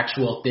were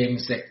actual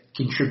things that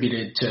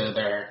contributed to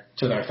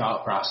their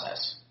thought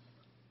process.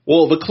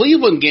 Well, the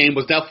Cleveland game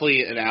was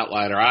definitely an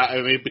outlier.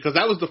 I mean, because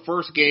that was the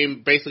first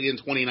game basically in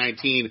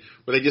 2019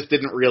 where they just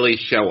didn't really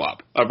show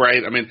up,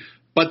 right? I mean,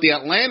 but the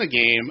Atlanta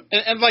game,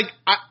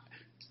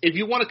 if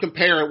you want to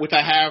compare it, which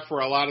I have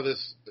for a lot of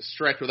this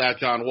stretch without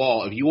John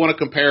Wall, if you want to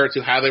compare it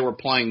to how they were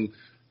playing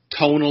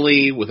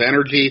tonally with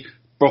energy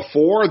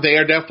before, they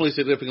are definitely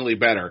significantly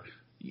better.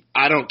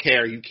 I don't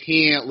care. You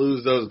can't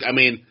lose those. I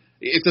mean,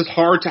 it's just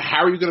hard to,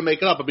 how are you going to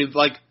make it up? I mean,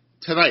 like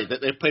tonight,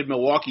 they played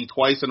Milwaukee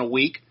twice in a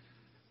week.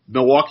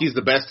 Milwaukee's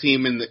the best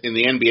team in the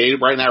NBA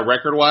right now,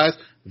 record-wise.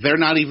 They're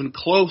not even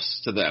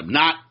close to them.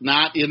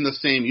 Not in the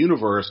same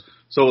universe.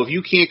 So if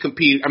you can't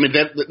compete, I mean,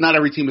 not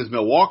every team is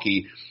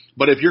Milwaukee.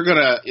 But if you're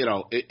gonna,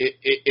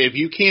 if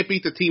you can't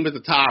beat the team at the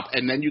top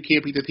and then you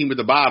can't beat the team at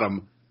the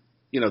bottom,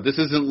 this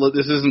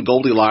isn't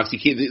Goldilocks. You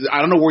can't. I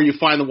don't know where you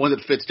find the one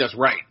that fits just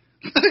right.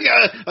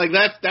 Like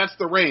that's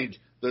the range.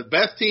 The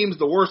best teams,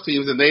 the worst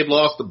teams, and they've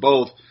lost to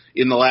both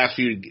in the last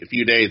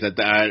few days.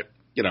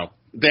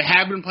 They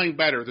have been playing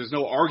better. There's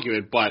no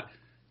argument, but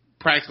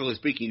practically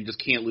speaking, you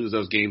just can't lose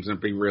those games and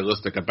be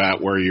realistic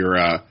about where you're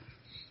at.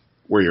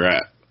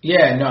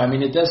 Yeah, no, I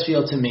mean, it does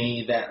feel to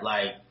me that,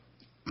 like,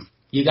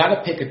 you got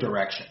to pick a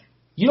direction.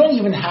 You don't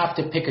even have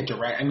to pick a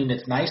direction. I mean,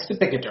 it's nice to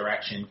pick a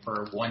direction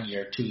for 1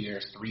 year, 2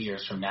 years, 3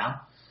 years from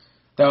now.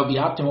 That would be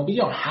optimal, but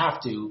you don't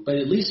have to. But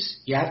at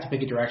least you have to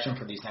pick a direction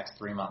for these next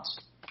 3 months.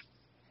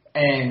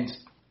 And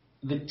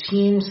the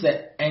teams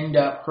that end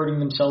up hurting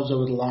themselves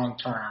over the long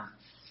term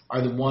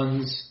are the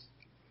ones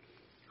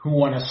who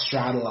want to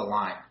straddle a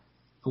line,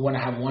 who want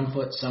to have one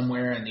foot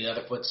somewhere and the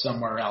other foot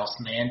somewhere else,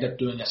 and they end up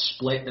doing a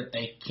split that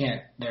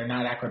they're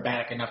not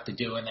acrobatic enough to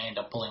do, and they end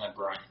up pulling a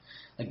groin.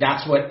 Like,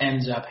 that's what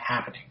ends up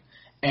happening.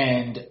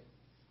 And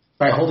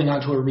by holding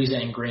on to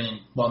Ariza and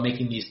Green while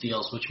making these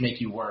deals, which make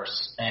you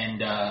worse.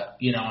 And,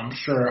 I'm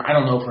sure, I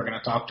don't know if we're going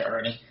to talk to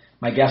Ernie.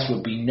 My guess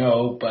would be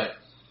no, but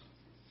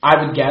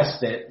I would guess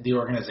that the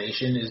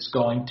organization is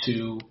going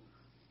to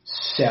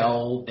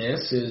sell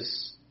this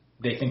as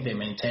they think they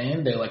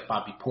maintain. They like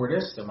Bobby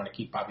Portis. They want to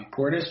keep Bobby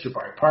Portis.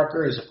 Jabari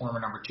Parker is a former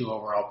number 2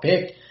 overall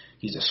pick.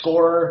 He's a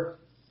scorer.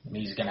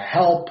 He's going to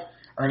help.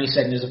 Ernie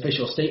said in his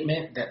official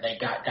statement that they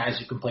got guys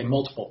who can play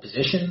multiple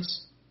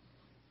positions.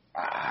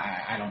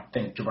 I don't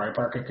think Jabari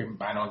Parker can.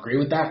 I don't agree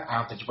with that. I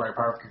don't think Jabari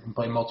Parker can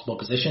play multiple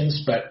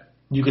positions, but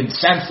you can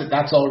sense that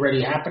that's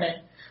already happening.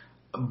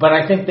 But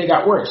I think they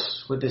got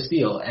worse with this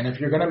deal. And if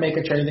you're going to make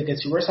a trade that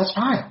gets you worse, that's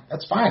fine.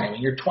 That's fine. I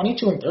mean, you're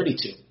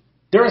 22-32.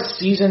 They're a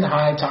season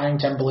high tying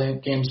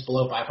 10 games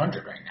below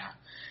 500 right now.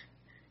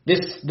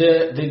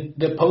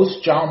 The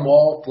post John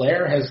Wall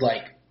flare has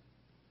like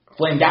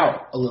flamed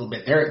out a little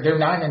bit. They're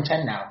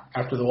 9-10 now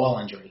after the Wall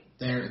injury.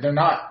 They're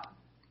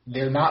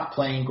not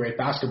playing great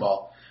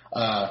basketball.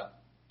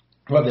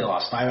 What have they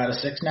lost? 5 out of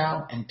 6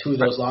 now, and 2 of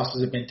those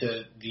losses have been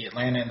to the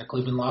Atlanta and the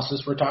Cleveland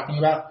losses we're talking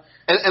about.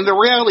 And the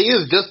reality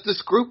is, just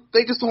this group,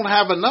 they just don't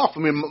have enough. I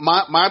mean,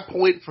 my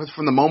point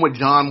from the moment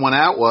John went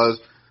out was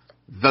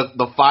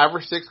the 5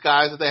 or 6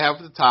 guys that they have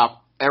at the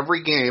top.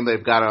 Every game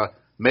they've got to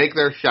make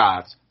their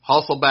shots,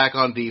 hustle back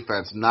on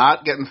defense,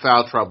 not get in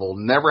foul trouble,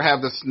 never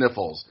have the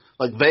sniffles.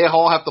 Like, they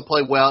all have to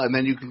play well, and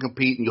then you can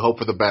compete and you hope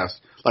for the best.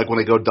 Like when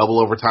they go double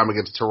overtime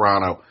against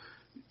Toronto.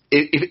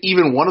 If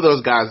even one of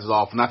those guys is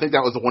off, and I think that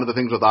was one of the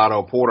things with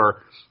Otto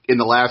Porter in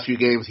the last few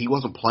games, he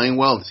wasn't playing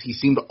well. He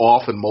seemed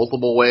off in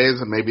multiple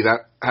ways, and maybe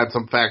that had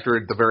some factor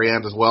at the very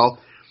end as well.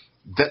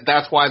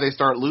 That's why they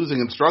start losing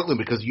and struggling,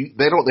 because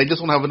they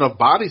just don't have enough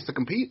bodies to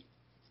compete.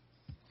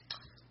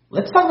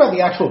 Let's talk about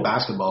the actual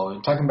basketball. We're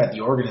talking about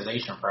the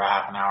organization for a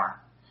half an hour.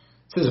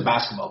 This is a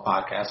basketball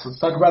podcast. Let's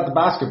talk about the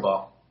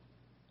basketball.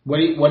 What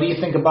do you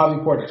think of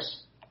Bobby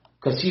Portis?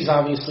 Because he's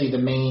obviously the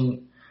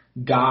main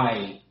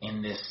guy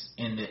in this.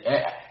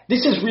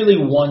 This is really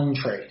one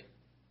trade,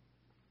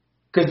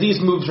 because these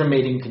moves are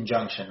made in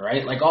conjunction,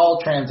 right? Like,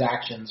 all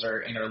transactions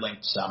are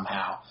interlinked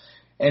somehow,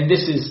 and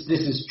this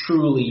is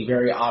truly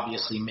very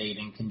obviously made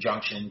in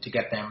conjunction to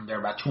get them. They're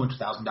about $200,000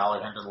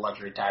 under the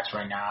luxury tax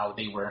right now.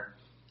 They were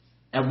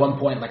at one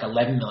point like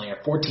 $11 million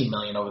or $14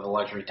 million over the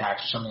luxury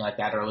tax or something like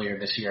that earlier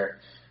this year,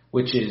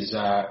 which is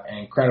an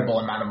incredible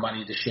amount of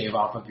money to shave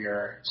off of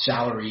your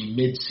salary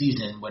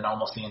mid-season when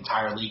almost the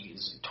entire league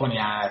is 29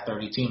 out of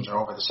 30 teams are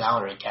over the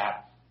salary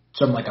cap.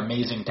 Some like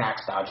amazing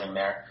tax dodging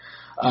there.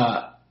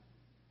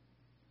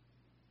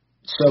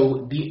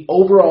 So the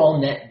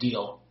overall net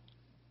deal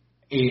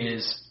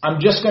is, I'm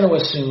just going to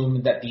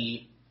assume that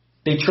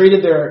they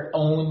traded their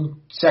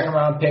own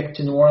second-round pick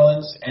to New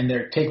Orleans, and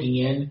they're taking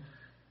in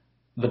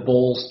the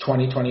Bulls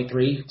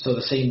 2023, so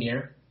the same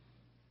year.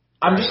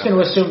 I'm just going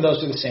to assume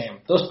those are the same.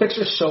 Those picks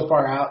are so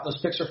far out. Those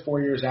picks are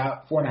 4 years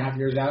out, 4.5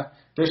 years out.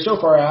 They're so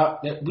far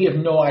out that we have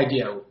no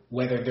idea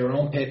whether their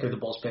own pick or the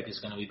Bulls pick is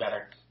going to be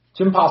better. It's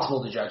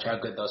impossible to judge how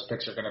good those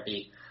picks are going to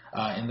be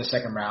in the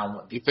second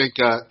round. You think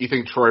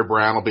Troy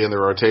Brown will be in the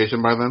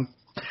rotation by then?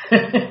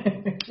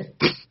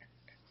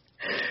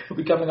 He'll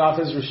be coming off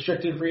his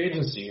restricted free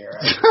agency here.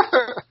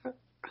 Right?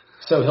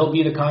 So he'll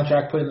be the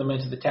contract putting them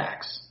into the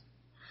tax.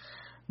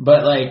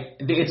 But like,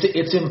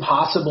 it's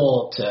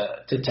impossible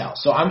to tell.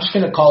 So I'm just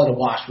going to call it a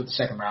wash with the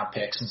second round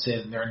picks and say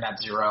that they're net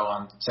zero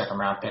on second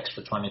round picks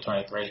for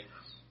 2023.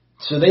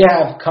 So they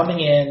have coming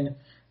in,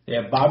 they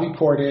have Bobby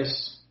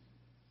Portis,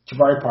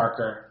 Jabari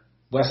Parker,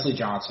 Wesley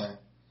Johnson.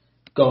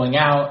 Going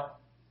out,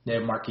 they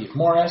have Markieff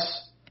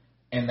Morris,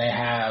 and they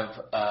have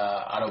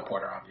Otto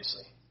Porter,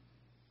 obviously.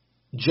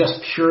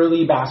 Just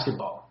purely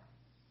basketball.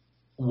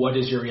 What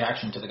is your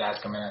reaction to the guys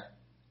coming in?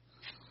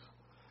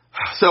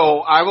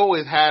 So I've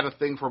always had a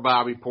thing for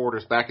Bobby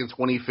Portis back in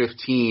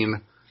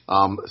 2015.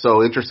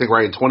 So interesting,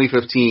 right? In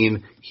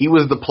 2015, he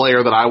was the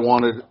player that I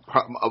wanted.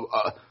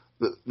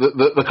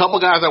 The couple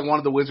guys I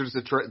wanted the Wizards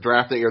to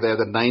draft that year, they had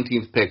the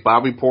 19th pick.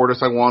 Bobby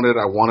Portis I wanted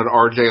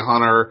R.J.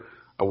 Hunter.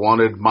 I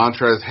wanted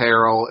Montrezl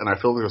Harrell, and I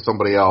feel there was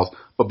somebody else.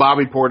 But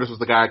Bobby Portis was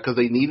the guy because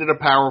they needed a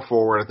power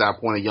forward at that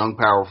point, a young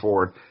power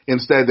forward.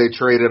 Instead, they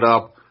traded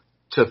up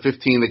to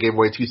 15. They gave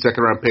away 2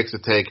 second-round picks to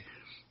take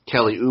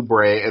Kelly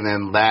Oubre, and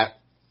then that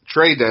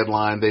trade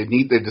deadline, they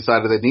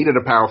decided they needed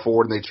a power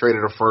forward, and they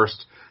traded a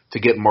first to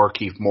get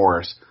Markieff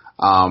Morris.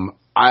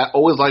 I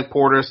always liked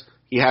Portis.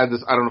 He had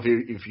this, I don't know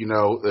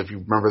if you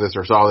remember this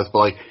or saw this, but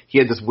like he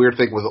had this weird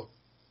thing with,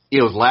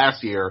 it was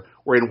last year,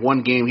 where in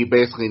one game he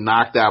basically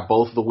knocked out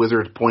both of the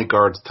Wizards point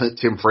guards,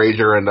 Tim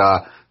Frazier and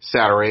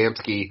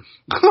Satoransky.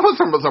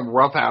 some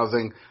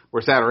roughhousing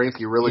where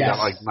Satoransky really got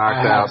like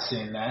knocked out. I've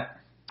seen that.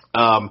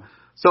 I'll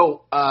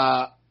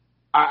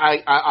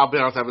be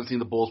honest, I haven't seen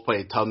the Bulls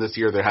play a ton this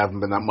year. There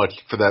haven't been that much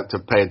for that to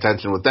pay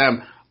attention with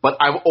them. But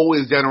I've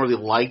always generally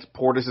liked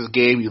Portis'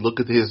 game. You look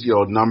at his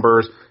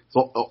numbers.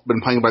 He's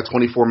been playing about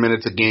 24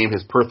 minutes a game.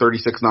 His per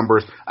 36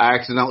 numbers. I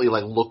accidentally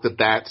looked at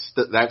that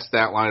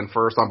stat line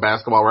first on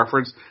Basketball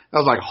Reference. I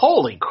was like,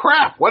 holy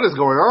crap, what is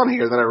going on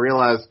here? Then I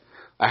realized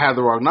I had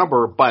the wrong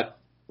number. But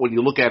when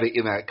you look at it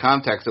in that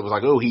context, it was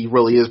like, oh, he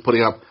really is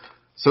putting up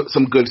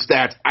some good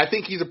stats. I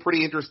think he's a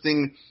pretty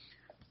interesting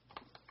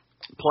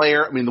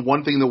player. I mean, the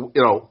one thing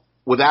that,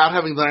 without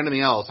having done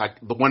anything else,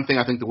 the one thing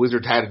I think the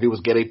Wizards had to do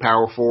was get a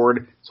power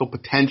forward. So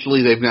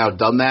potentially they've now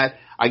done that.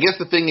 I guess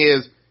the thing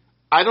is,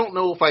 I don't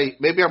know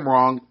maybe I'm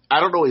wrong.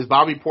 I don't know, is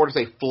Bobby Portis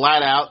a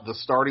flat out the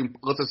starting,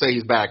 let's just say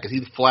he's back, is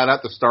he flat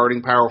out the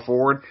starting power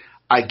forward?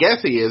 I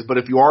guess he is, but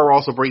if you are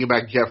also bringing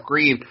back Jeff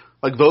Green,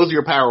 those are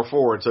your power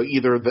forwards. So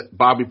either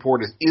Bobby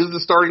Portis is the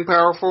starting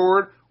power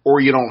forward or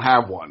you don't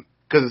have one.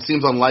 Because it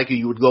seems unlikely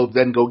you would go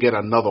get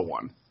another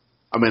one.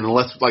 I mean,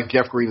 unless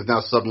Jeff Green is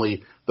now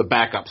suddenly the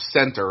backup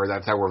center,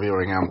 that's how we're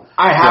viewing him.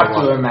 I have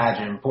to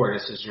imagine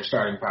Portis is your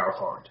starting power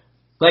forward.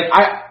 Like,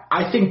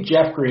 I think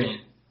Jeff Green,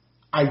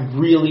 I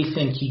really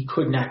think he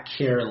could not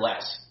care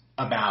less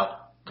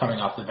about coming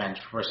off the bench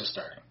versus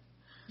starting.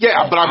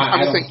 Yeah, but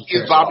I'm just saying,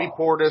 is Bobby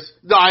Portis?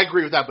 No, I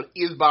agree with that. But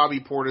is Bobby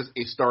Portis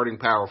a starting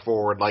power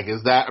forward? Like,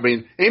 is that? I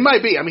mean, he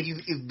might be. I mean,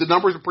 he's the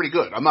numbers are pretty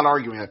good. I'm not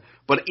arguing it.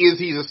 But is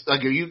he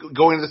like? Are you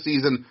going into the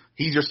season?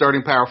 He's your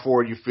starting power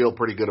forward. You feel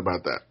pretty good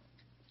about that?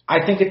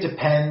 I think it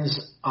depends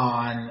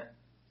on.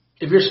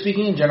 If you're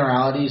speaking in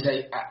generalities,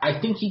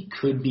 I think he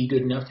could be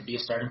good enough to be a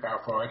starting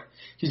power forward.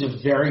 He's a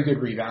very good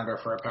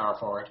rebounder for a power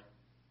forward.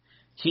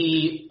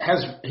 He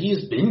has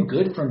been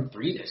good from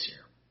three this year.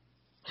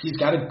 He's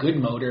got a good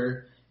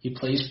motor. He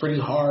plays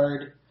pretty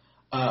hard.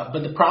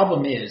 But the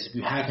problem is, if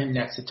you have him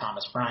next to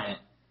Thomas Bryant,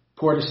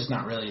 Portis is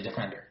not really a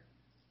defender.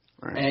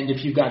 Right. And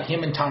if you've got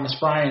him and Thomas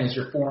Bryant as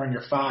your 4 and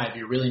your 5,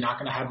 you're really not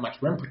going to have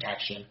much rim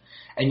protection,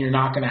 and you're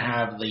not going to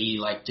have the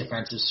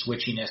defensive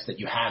switchiness that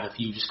you have if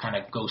you just kind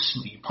of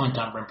you punt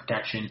on rim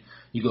protection,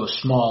 you go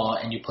small,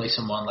 and you play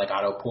someone like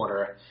Otto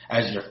Porter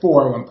as your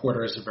 4 when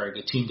Porter is a very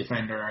good team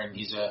defender and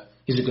he's a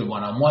good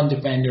one-on-one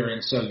defender,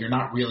 and so you're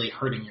not really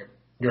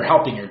you're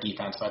helping your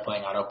defense by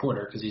playing Otto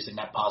Porter because he's a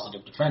net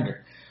positive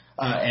defender,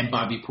 and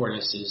Bobby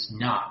Portis is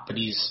not, but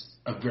he's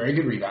a very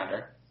good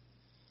rebounder.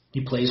 He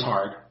plays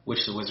hard,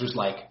 which the Wizards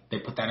like. They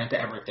put that into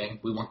everything.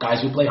 We want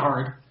guys who play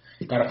hard.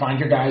 You've got to find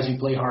your guys who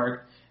play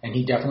hard, and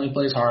he definitely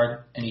plays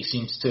hard, and he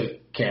seems to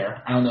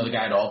care. I don't know the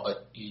guy at all,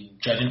 but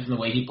judging from the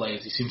way he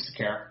plays, he seems to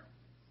care.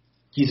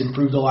 He's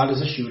improved a lot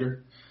as a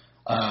shooter.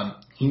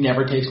 He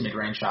never takes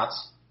mid-range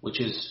shots,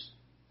 which is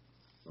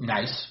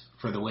nice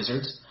for the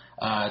Wizards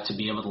to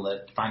be able to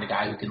find a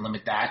guy who can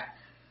limit that.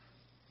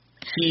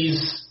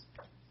 He's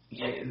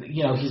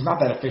not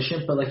that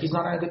efficient, but he's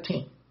not on a good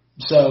team.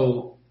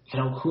 So,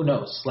 who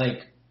knows?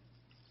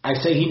 I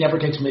say he never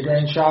takes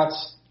mid-range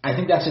shots. I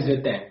think that's a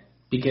good thing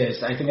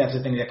because I think that's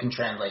a thing that can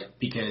translate.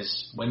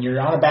 Because when you're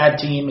on a bad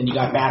team and you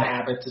got bad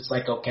habits, it's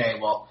okay,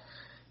 well,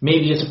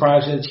 maybe it's a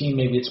product of the team,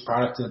 maybe it's a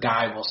product of the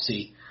guy. We'll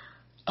see.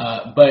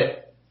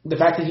 But the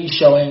fact that he's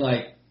showing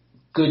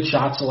good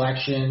shot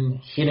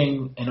selection,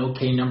 hitting an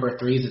okay number of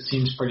threes, it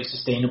seems pretty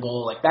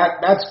sustainable.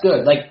 That's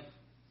good.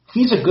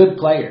 He's a good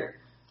player.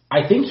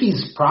 I think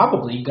he's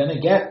probably going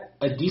to get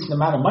a decent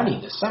amount of money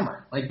this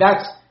summer.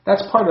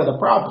 That's part of the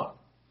problem.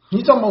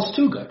 He's almost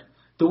too good.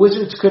 The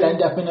Wizards could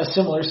end up in a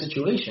similar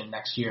situation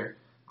next year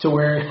to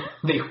where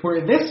they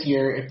were this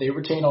year if they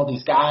retain all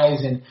these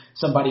guys and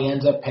somebody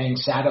ends up paying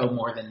Sato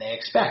more than they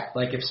expect.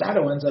 If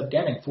Sato ends up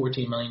getting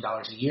 $14 million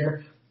a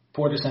year,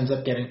 Portis ends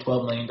up getting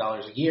 $12 million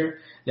a year,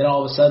 then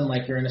all of a sudden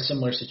you're in a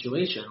similar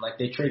situation.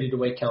 They traded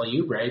away Kelly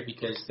Oubre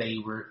because they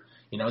were,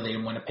 they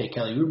didn't want to pay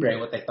Kelly Oubre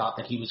what they thought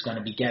that he was going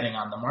to be getting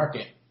on the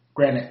market.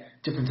 Granted,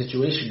 different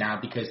situation now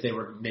because they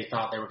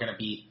thought they were going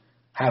to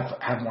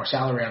have more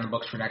salary on the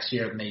books for next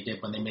year than they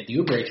did when they made the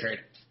Oubre trade.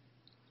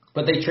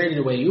 But they traded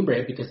away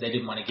Oubre because they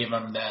didn't want to give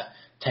him the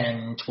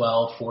 10,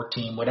 12,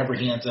 14, whatever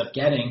he ends up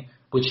getting,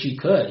 which he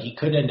could. He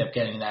could end up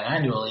getting that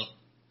annually.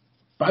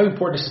 Bobby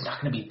Portis is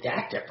not going to be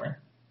that different.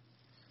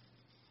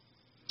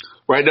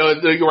 Right, no,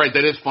 you're right.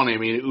 That is funny. I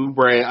mean,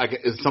 Oubre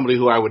is somebody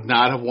who I would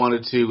not have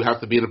wanted to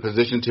have to be in a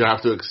position to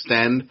have to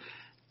extend.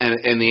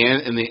 And in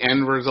the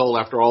end result,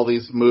 after all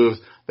these moves,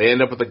 they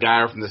end up with a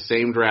guy from the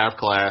same draft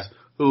class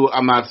who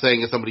I'm not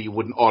saying is somebody you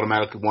wouldn't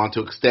automatically want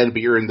to extend,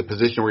 but you're in the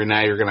position where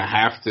now you're going to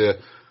have to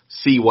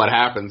see what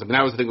happens. I mean,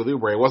 that was the thing with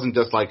Oubre. It wasn't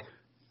just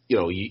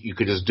you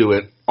could just do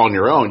it on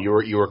your own. You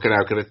were going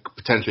to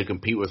potentially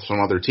compete with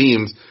some other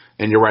teams,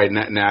 and you're right.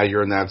 Now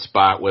you're in that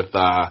spot with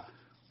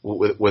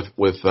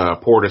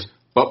Portis.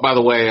 But by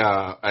the way,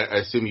 I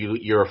assume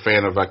you're a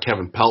fan of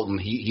Kevin Pelton.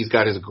 He's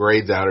got his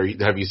grades out.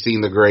 Have you seen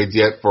the grades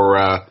yet for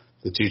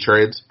the two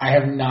trades? I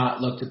have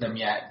not looked at them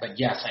yet, but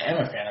yes, I am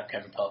a fan of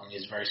Kevin Pelton.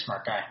 He's a very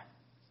smart guy.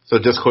 So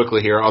just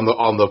quickly here on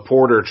the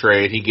Porter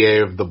trade, he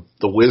gave the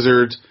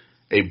Wizards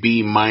a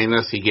B-.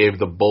 He gave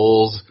the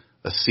Bulls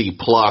a C+,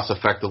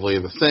 effectively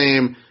the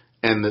same.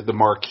 And the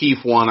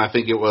Markieff one, I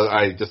think it was.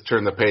 I just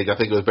turned the page. I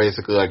think it was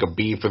basically a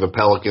B for the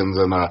Pelicans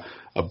and a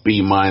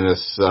B-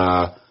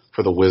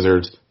 for the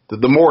Wizards.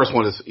 The Morris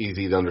one is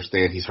easy to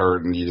understand. He's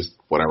hurt and you just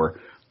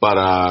whatever. But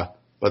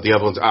the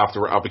other ones,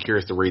 I'll be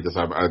curious to read this.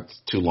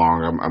 It's too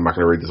long. I'm not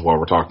going to read this while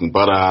we're talking.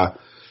 But I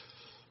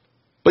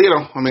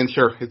mean,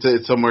 sure,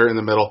 it's somewhere in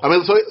the middle. I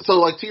mean,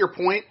 so to your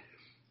point,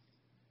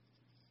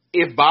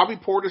 if Bobby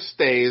Portis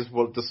stays,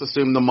 we'll just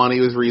assume the money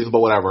was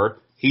reasonable, whatever.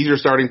 He's your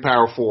starting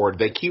power forward.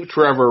 They keep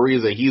Trevor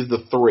Ariza. He's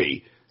the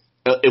 3.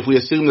 If we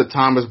assume that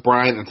Thomas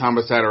Bryant and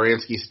Thomas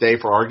Satoransky stay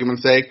for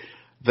argument's sake,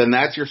 then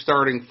that's your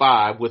starting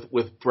 5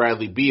 with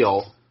Bradley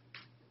Beal.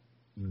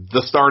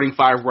 The starting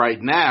 5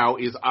 right now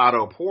is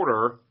Otto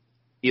Porter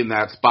in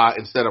that spot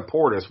instead of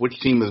Portis. Which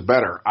team is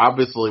better?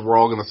 Obviously, we're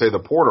all going to say the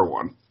Porter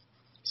one.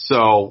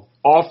 So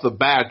off the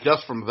bat,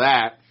 just from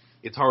that,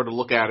 it's hard to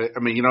look at it.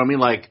 I mean, you know what I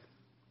mean?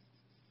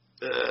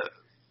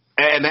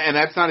 And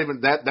that's not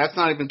even that's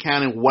not even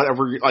counting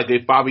whatever.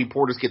 If Bobby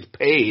Portis gets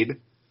paid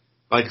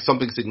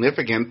something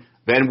significant,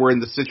 then we're in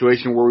the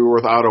situation where we were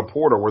with Otto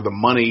Porter, where the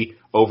money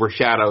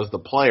overshadows the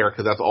player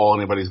because that's all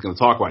anybody's going to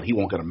talk about. He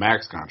won't get a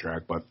max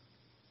contract, but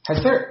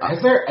has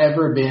there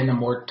ever been a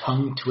more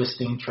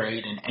tongue-twisting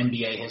trade in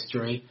NBA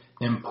history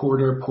than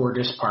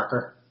Portis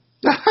Parker?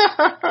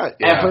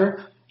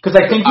 Ever? Because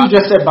I think you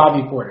just said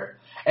Bobby Porter,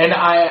 and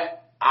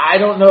I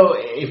don't know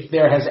if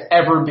there has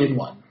ever been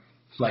one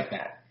like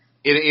that.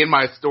 In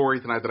my story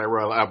tonight that I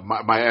wrote,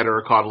 my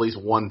editor caught at least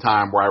one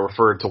time where I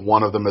referred to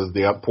one of them as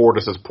the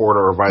Portis as Porter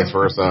or vice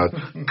versa.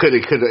 It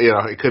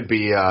could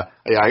be.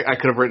 I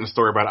could have written a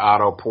story about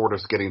Otto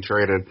Portis getting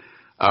traded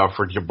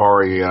for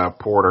Jabari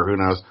Porter. Who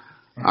knows?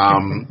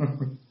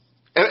 And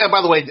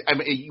by the way, I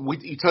mean,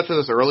 you touched on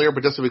this earlier,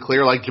 but just to be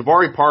clear, like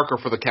Jabari Parker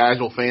for the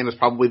casual fan is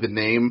probably the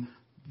name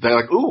that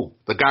like, ooh,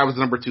 the guy was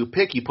the number 2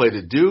 pick. He played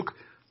at Duke.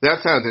 That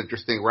sounds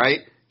interesting, right?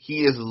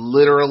 He is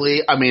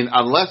literally, I mean,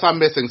 unless I'm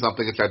missing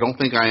something, which I don't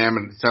think I am,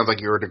 and it sounds like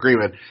you're in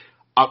agreement.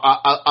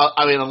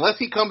 I mean, unless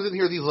he comes in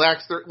here these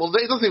last 30, well,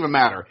 it doesn't even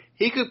matter.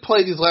 He could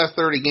play these last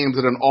 30 games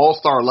at an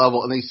all-star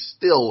level, and they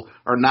still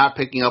are not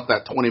picking up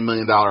that $20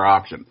 million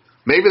option.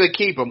 Maybe they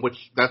keep him, which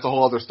that's a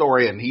whole other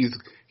story, and he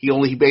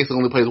basically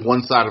only plays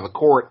one side of the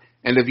court.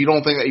 And if you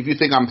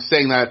think I'm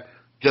saying that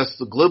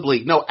just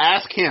glibly, no,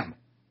 ask him.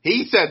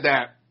 He said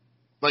that,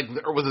 like,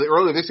 was it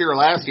earlier this year or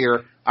last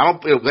year?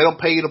 They don't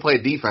pay you to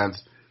play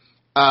defense.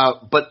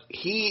 But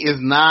he is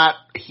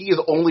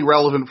only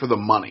relevant for the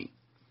money.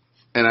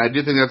 And I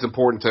do think that's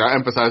important to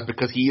emphasize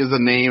because he is a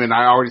name, and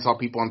I already saw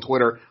people on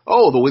Twitter,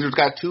 oh, the Wizards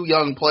got 2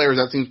 young players,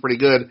 that seems pretty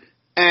good.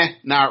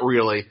 Not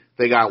really.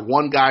 They got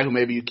one guy who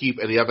maybe you keep,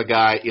 and the other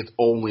guy, it's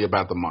only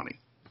about the money.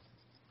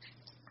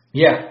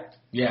 Yeah,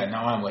 no,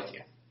 I'm with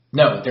you.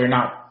 No, they're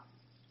not.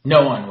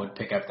 No one would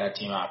pick up that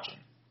team option.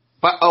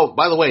 But,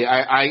 by the way,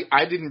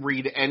 I didn't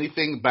read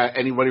anything about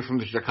anybody from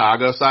the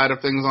Chicago side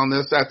of things on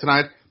this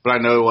tonight, but I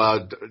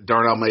know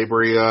Darnell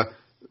Mabry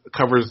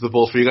covers the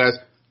Bulls for you guys.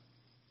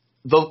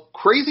 The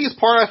craziest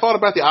part I thought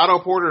about the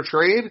Otto Porter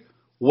trade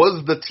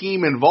was the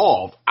team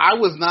involved. I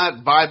was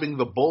not vibing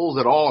the Bulls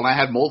at all, and I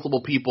had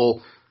multiple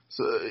people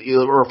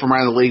or from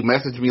around the league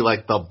message me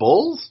like, the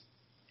Bulls?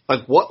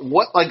 Like, what,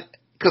 like,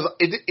 because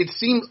it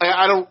seems,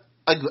 I don't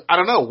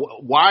know,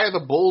 why are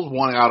the Bulls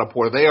wanting Otto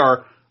Porter? They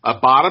are a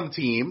bottom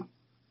team.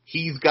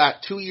 He's got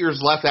 2 years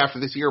left after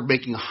this year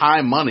making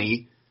high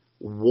money.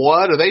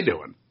 What are they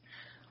doing?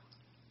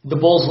 The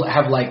Bulls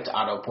have liked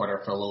Otto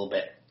Porter for a little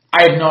bit.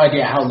 I have no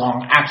idea how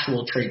long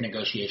actual trade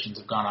negotiations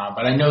have gone on,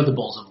 but I know the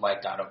Bulls have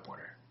liked Otto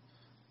Porter.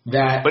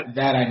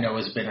 That I know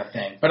has been a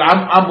thing. But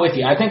I'm with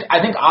you. I think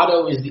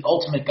Otto is the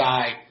ultimate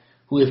guy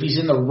who, if he's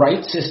in the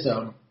right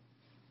system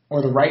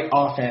or the right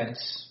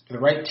offense or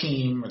the right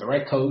team or the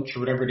right coach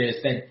or whatever it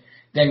is,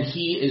 then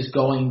he is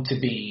going to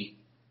be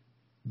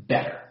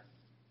better.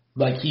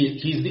 Like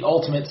he's the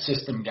ultimate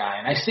system guy.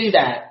 And I say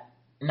that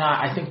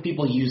I think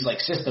people use like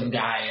system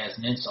guy as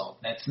an insult.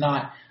 That's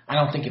not, I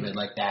don't think of it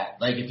like that.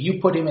 Like if you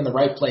put him in the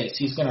right place,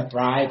 he's going to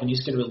thrive and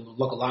he's going to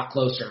look a lot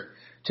closer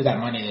to that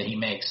money that he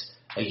makes.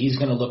 Like he's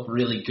going to look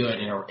really good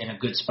in a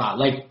good spot.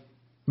 Like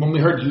when we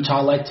heard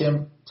Utah liked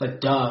him, it's like,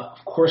 duh,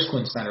 of course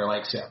Quinn Snyder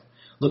likes him.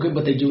 Look at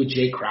what they do with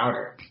Jay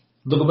Crowder.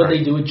 Look at what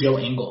they do with Joe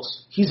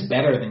Ingles. He's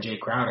better than Jay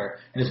Crowder.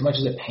 And as much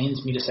as it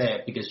pains me to say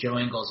it, because Joe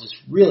Ingles is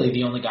really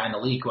the only guy in the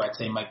league who I'd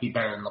say might be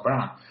better than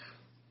LeBron,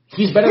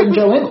 he's better than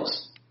Joe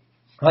Ingles.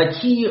 Like,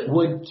 he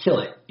would kill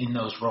it in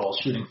those roles,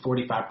 shooting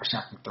 45%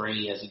 from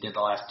 3 as he did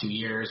the last 2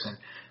 years and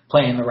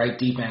playing the right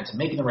defense and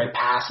making the right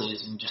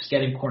passes and just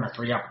getting corner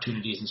 3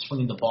 opportunities and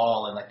swinging the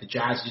ball. And, like, the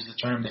Jazz use the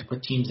term, they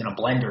put teams in a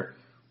blender.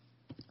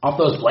 Off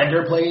those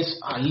blender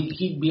plays,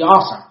 he'd be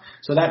awesome.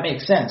 So that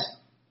makes sense.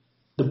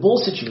 The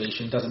Bulls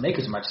situation doesn't make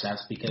as much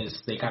sense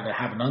because they kind of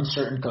have an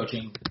uncertain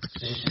coaching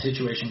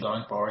situation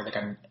going forward. They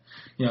kind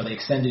of, they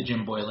extended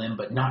Jim Boylan,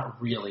 but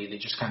not really. They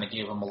just kind of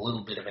gave him a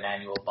little bit of an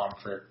annual bump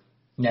for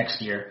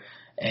next year,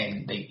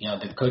 and they,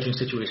 the coaching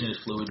situation is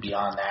fluid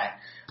beyond that.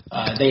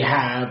 They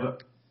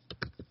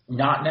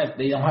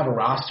don't have a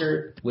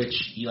roster,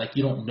 which you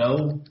don't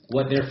know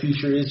what their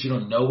future is. You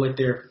don't know what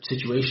their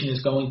situation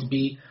is going to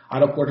be.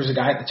 Otto Porter's a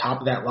guy at the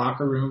top of that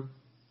locker room.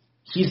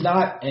 He's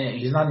not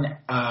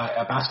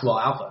a basketball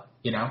alpha.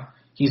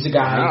 He's a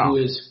guy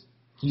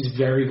he's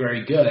very,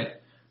 very good.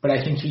 But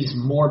I think he's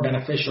more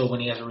beneficial when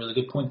he has a really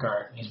good point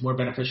guard. He's more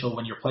beneficial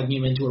when you're plugging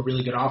him into a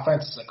really good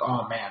offense. It's like,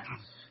 oh man.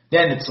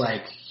 Then it's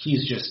like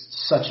he's just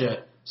such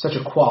a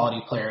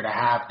quality player to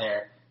have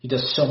there. He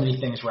does so many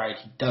things right.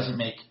 He doesn't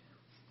make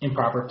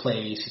improper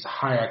plays. He's a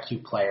high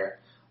IQ player.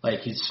 Like,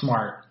 he's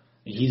smart.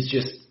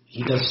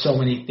 He does so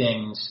many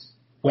things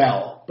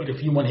well. But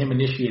if you want him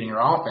initiating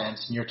your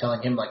offense and you're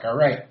telling him, like, all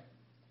right,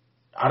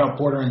 Otto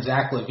Porter and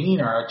Zach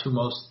LaVine are our 2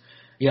 most,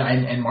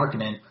 and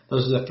Markkanen,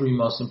 those are the 3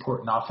 most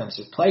important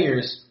offensive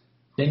players,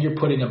 then you're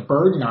putting a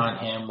burden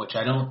on him, which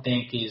I don't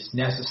think is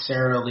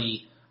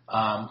necessarily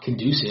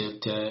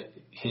conducive to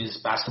his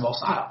basketball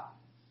style.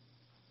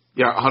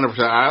 Yeah, 100%.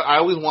 I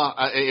always want,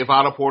 if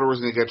Otto Porter was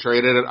going to get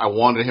traded, I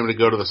wanted him to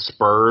go to the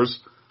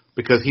Spurs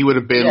because he would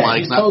have been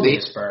he's totally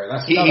a Spur.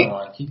 That's another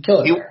one. He'd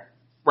kill it there.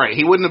 Right.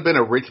 He wouldn't have been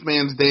a rich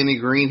man's Danny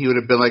Green. He would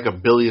have been like a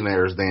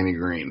billionaire's Danny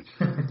Green.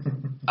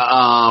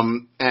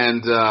 And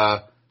yeah,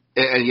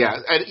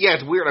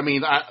 it's weird. I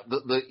mean,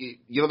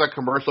 you know that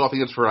commercial? I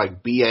think it's for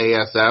like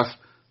BASF.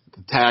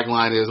 The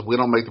tagline is, "We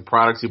don't make the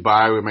products you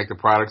buy, we make the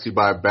products you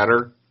buy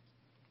better."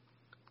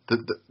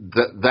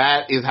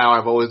 That is how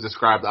I've always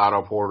described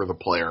Otto Porter, the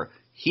player.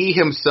 He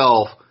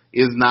himself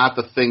is not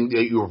the thing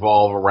that you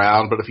revolve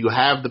around, but if you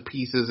have the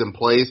pieces in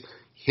place,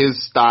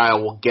 his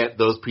style will get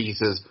those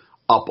pieces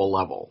up a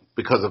level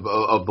because of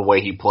the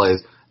way he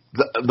plays.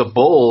 The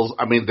Bulls,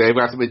 I mean, they've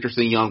got some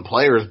interesting young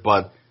players,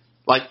 but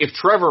like if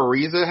Trevor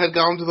Ariza had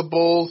gone to the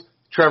Bulls,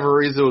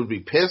 Trevor Ariza would be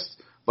pissed.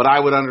 But I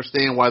would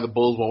understand why the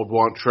Bulls would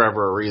want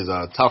Trevor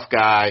Ariza, a tough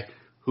guy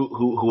who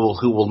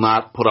will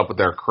not put up with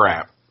their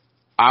crap.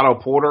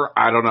 Otto Porter,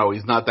 I don't know.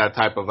 He's not that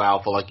type of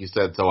alpha, like you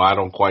said, so I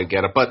don't quite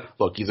get it. But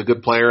look, he's a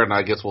good player, and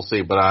I guess we'll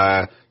see.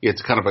 But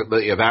it's kind of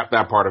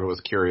that part of it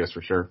was curious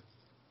for sure.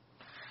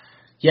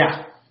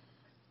 Yeah,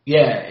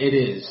 it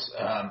is.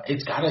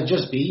 It's got to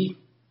just be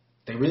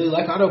they really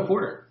like Otto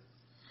Porter.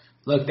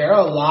 Look, there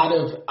are a lot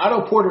of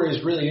Otto Porter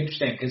is really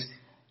interesting because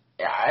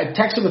I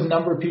texted with a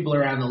number of people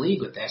around the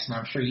league with this, and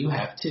I'm sure you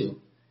have too.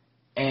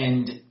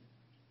 And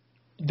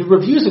the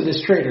reviews of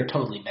this trade are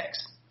totally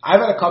mixed. I've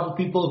had a couple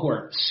people who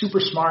are super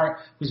smart,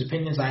 whose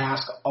opinions I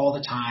ask all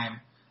the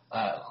time,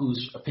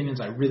 whose opinions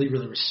I really,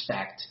 really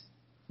respect,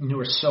 and who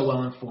are so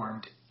well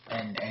informed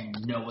and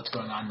know what's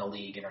going on in the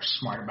league and are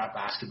smart about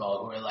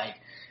basketball, who are like,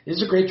 this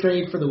is a great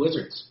trade for the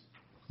Wizards.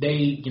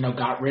 They,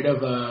 got rid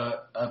of a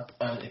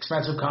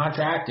expensive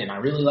contract, and I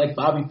really like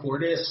Bobby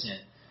Portis,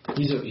 and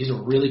he's a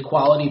really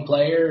quality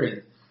player,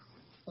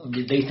 and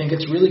they think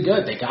it's really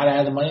good. They got out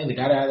of the money, they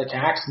got out of the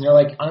tax, and they're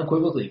like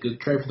unequivocally good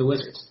trade for the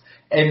Wizards.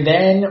 And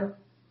then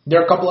there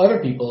are a couple other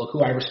people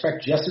who I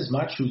respect just as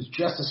much, who's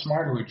just as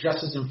smart, who are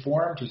just as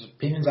informed, whose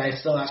opinions I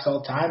still ask all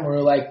the time, who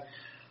are like,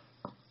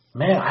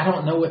 man, I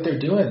don't know what they're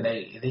doing.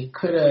 They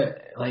could have,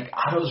 like,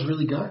 Otto's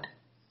really good.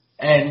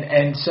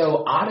 And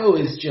so Otto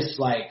is just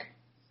like,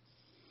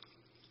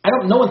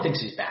 no one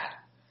thinks he's bad.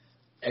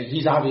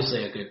 He's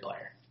obviously a good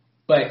player.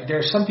 But there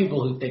are some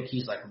people who think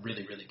he's, like,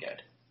 really, really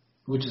good,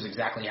 which is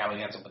exactly how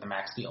he ends up with a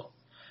max deal.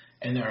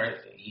 And there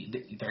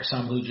are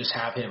some who just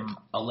have him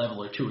a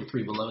level or two or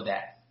three below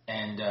that.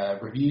 And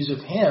reviews of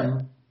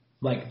him,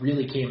 like,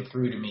 really came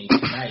through to me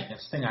tonight.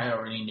 That's the thing I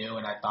already knew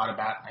and I thought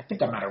about. I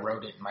think I might have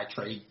wrote it in my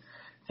trade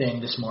thing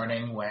this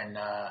morning when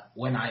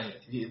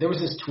there was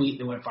this tweet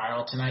that went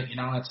viral tonight.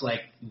 It's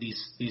like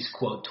these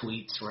quote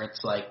tweets where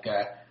it's like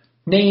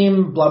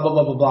name blah, blah,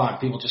 blah, blah, blah. And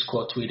people just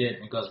quote tweet it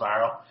and it goes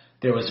viral.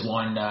 There was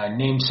one,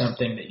 name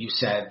something that you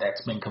said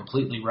that's been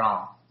completely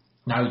wrong.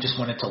 Now I just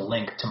wanted to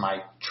link to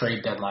my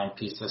trade deadline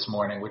piece this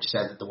morning, which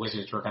said that the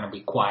Wizards were going to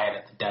be quiet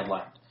at the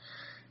deadline.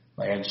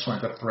 Like, I just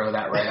wanted to throw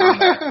that right on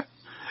there.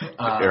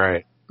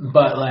 Right.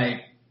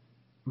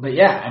 But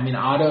yeah, I mean,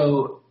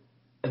 Otto,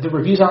 the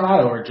reviews on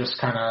Otto are just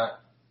kind of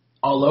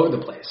all over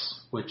the place,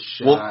 which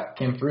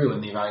came through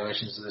in the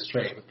evaluations of this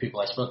trade with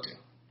people I spoke to.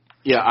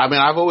 Yeah, I mean,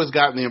 I've always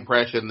gotten the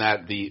impression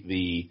that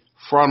the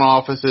front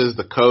offices,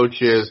 the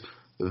coaches,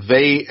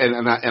 they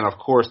and of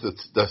course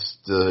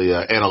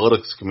the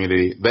analytics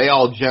community, they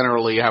all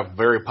generally have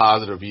very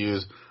positive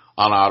views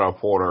on Otto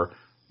Porter.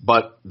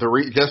 But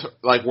just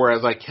like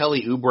whereas like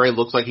Kelly Oubre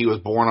looks like he was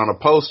born on a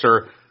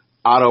poster,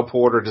 Otto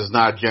Porter does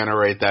not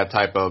generate that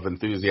type of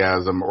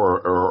enthusiasm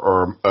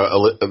or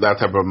that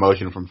type of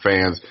emotion from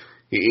fans.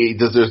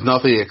 There's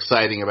nothing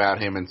exciting about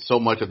him, and so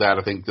much of that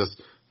I think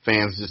just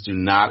fans just do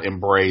not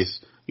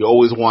embrace. I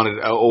always wanted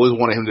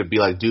him to be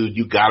like, dude,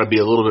 you got to be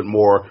a little bit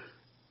more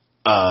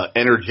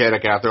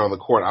energetic out there on the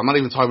court. I'm not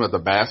even talking about the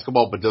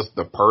basketball, but just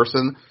the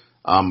person.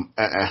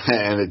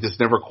 And it just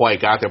never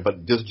quite got there,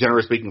 but just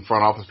generally speaking,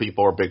 front office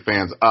people are big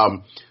fans.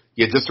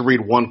 Just to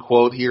read one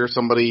quote here,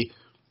 somebody,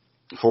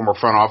 former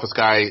front office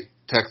guy,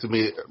 texted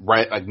me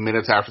right like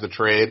minutes after the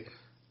trade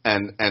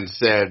and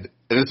said,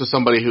 and this was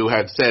somebody who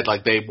had said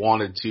like they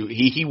wanted to,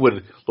 he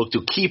would look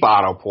to keep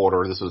Otto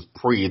Porter. This was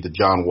pre the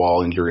John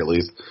Wall injury at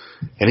least.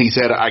 And he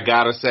said, I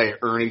gotta say,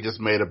 Ernie just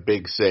made a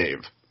big save.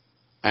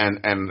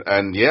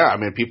 And yeah, I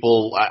mean,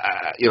 people,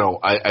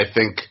 I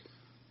think,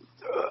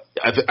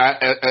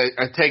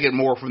 I take it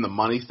more from the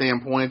money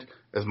standpoint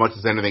as much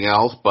as anything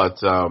else, but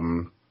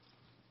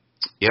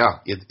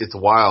it's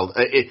wild.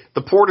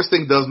 The Portis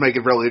thing does make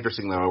it really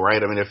interesting, though,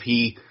 right? I mean, if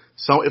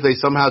they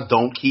somehow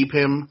don't keep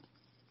him,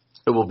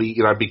 it will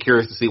be. I'd be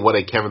curious to see what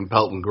a Kevin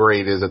Pelton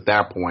grade is at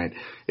that point.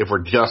 If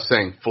we're just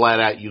saying flat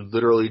out, you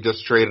literally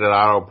just traded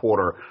Otto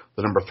Porter,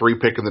 the number 3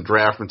 pick in the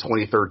draft from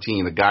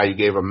 2013, the guy you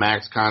gave a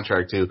max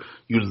contract to,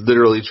 you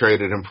literally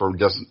traded him for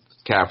just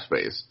cap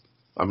space.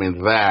 I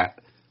mean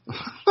that.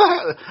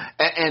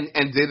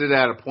 and did it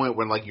at a point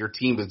when like your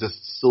team is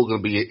just still going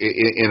to be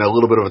in a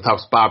little bit of a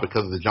tough spot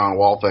because of the John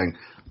Wall thing.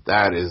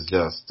 That is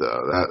just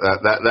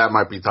that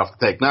might be tough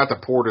to take. Not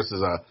that Portis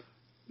is a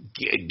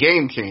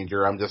game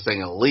changer. I'm just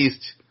saying at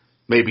least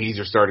maybe he's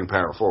your starting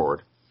power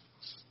forward.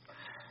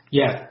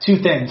 Yeah,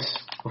 2 things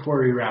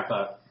before we wrap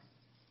up.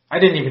 I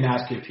didn't even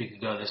ask you if you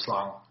could go this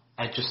long.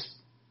 I just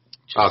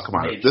come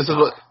on!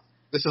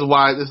 This is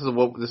why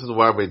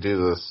we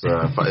do this.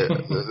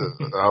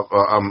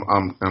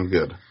 I'm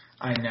good.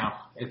 I know,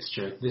 it's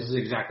true. This is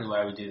exactly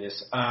why we do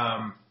this.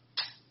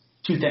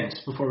 Two things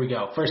before we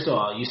go. First of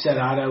all, you said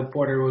Otto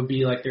Porter would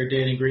be like their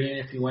Danny Green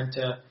if he went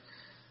to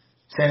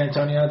San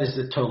Antonio. This is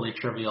a totally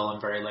trivial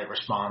and very late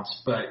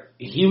response, but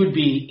he would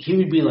be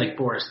like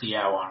Boris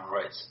Diaw on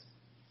roids.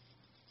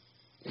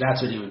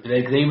 That's what he would be.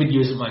 They would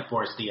use him like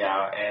Boris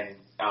Diaw, and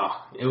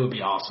it would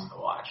be awesome to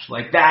watch.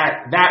 Like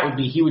that would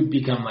be, he would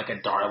become like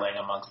a darling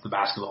amongst the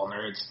basketball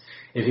nerds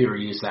if he were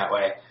used that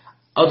way.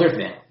 Other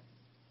thing.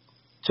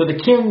 So the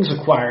Kings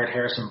acquired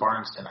Harrison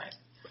Barnes tonight.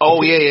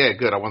 Oh, yeah,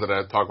 good. I wanted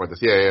to talk about this.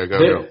 Yeah,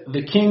 go.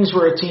 The Kings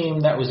were a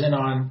team that was in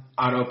on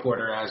Otto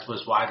Porter, as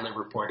was widely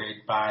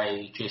reported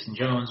by Jason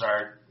Jones,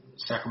 our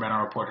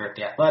Sacramento reporter at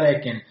The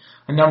Athletic, and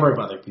a number of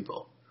other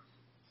people.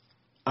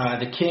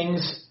 The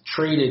Kings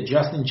traded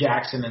Justin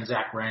Jackson and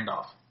Zach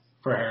Randolph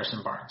for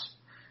Harrison Barnes.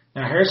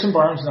 Now, Harrison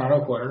Barnes and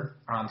Otto Porter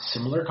are on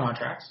similar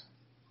contracts.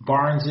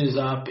 Barnes is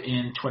up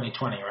in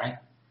 2020, right?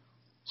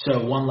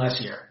 So one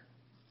less year.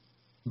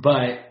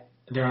 But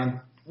they're on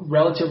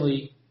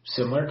relatively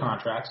similar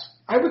contracts.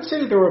 I would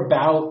say they were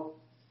about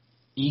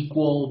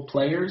equal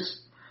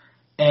players,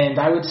 and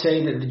I would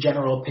say that the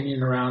general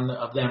opinion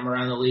of them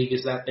around the league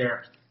is that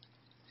they're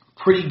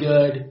pretty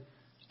good,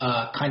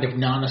 kind of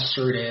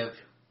non-assertive,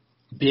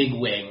 big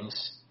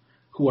wings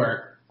who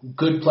are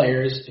good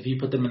players if you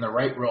put them in the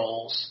right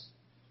roles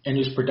and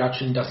whose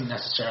production doesn't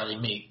necessarily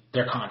meet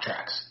their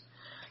contracts.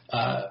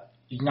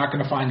 You're not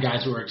going to find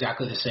guys who are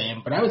exactly the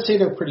same, but I would say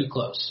they're pretty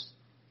close.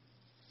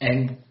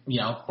 And,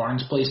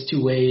 Barnes plays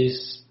two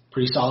ways,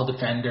 pretty solid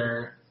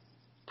defender,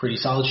 pretty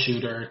solid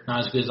shooter,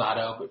 not as good as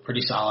Otto, but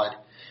pretty solid.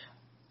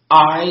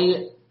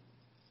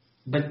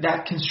 But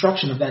that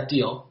construction of that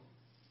deal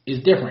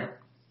is different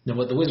than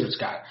what the Wizards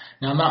got.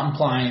 Now, I'm not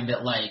implying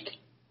that,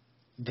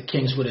 the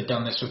Kings would have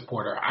done this with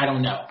Porter. I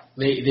don't know.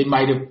 They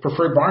might have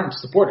preferred Barnes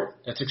to Porter.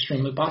 That's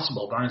extremely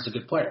possible. Barnes is a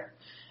good player.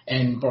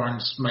 And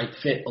Barnes might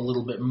fit a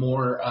little bit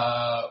more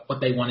what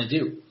they want to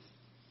do.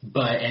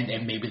 But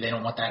and maybe they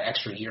don't want that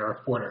extra year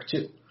of Porter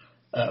too.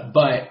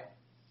 But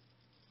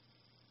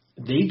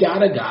they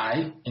got a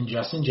guy in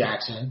Justin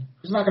Jackson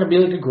who's not going to be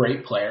like a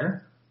great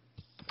player,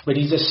 but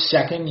he's a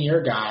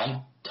second-year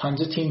guy,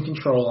 tons of team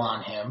control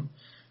on him,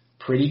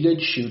 pretty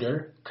good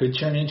shooter, could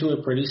turn into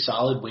a pretty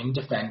solid wing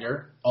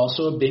defender,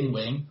 also a big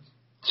wing,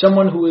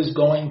 someone who is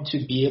going to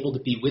be able to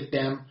be with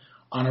them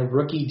on a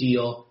rookie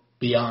deal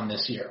beyond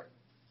this year.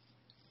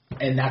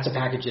 And that's a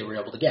package they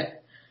were able to get.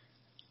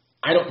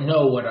 I don't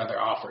know what other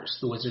offers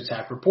the Wizards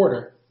have for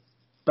Porter,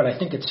 but I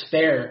think it's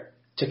fair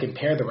to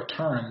compare the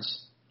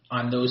returns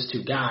on those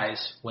two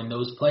guys when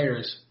those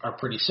players are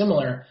pretty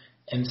similar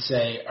and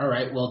say, all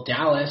right, well,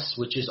 Dallas,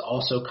 which is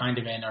also kind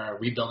of in a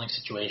rebuilding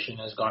situation,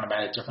 has gone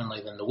about it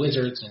differently than the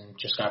Wizards and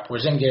just got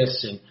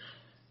Porzingis and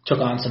took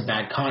on some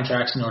bad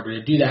contracts in order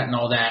to do that and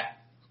all that,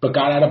 but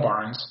got out of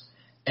Barnes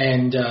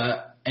and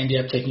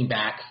ended up taking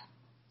back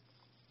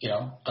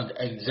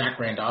a Zach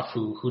Randolph,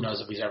 who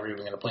knows if he's ever even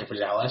going to play for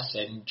Dallas,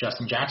 and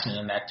Justin Jackson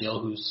in that deal,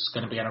 who's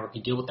going to be on a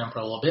rookie deal with them for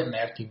a little bit, and they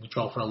have team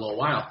control for a little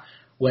while,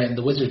 when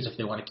the Wizards, if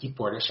they want to keep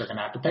Portis, are going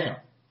to have to pay him.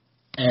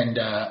 And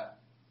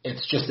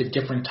it's just a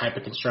different type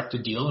of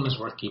constructed deal, and is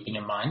worth keeping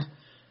in mind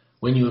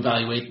when you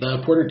evaluate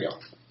the Porter deal.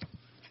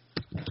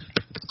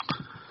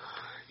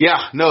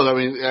 Yeah, no,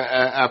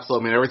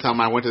 absolutely. Every time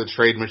I went to the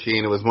trade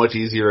machine, it was much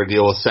easier to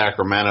deal with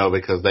Sacramento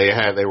because they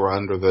were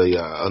under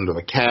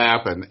the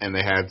cap, and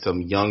they had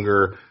some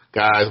younger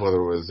guys, whether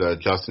it was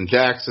Justin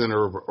Jackson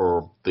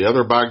or the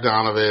other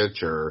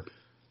Bogdanovich or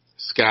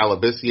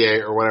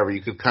Scalabissier or whatever.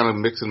 You could kind of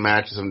mix and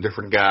match some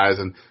different guys,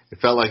 and it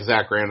felt like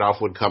Zach Randolph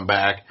would come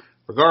back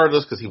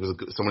regardless because he was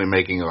somebody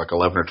making like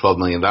 $11 or $12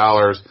 million.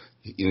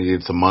 He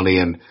needed some money,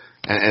 and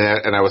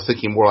I was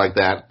thinking more like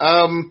that.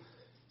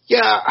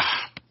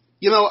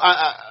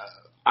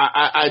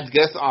 I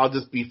guess I'll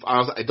just be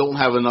honest. I don't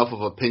have enough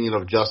of an opinion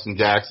of Justin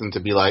Jackson to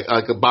be like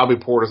Bobby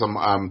Portis.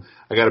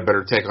 I got a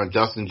better take on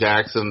Justin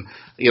Jackson.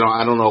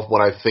 I don't know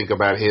what I think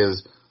about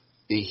his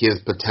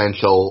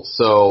potential.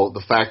 So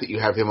the fact that you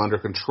have him under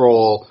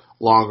control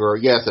longer,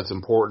 yes, that's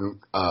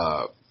important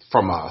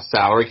from a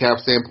salary cap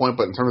standpoint.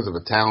 But in terms of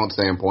a talent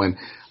standpoint,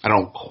 I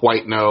don't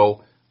quite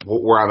know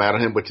where I'm at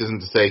on him. Which isn't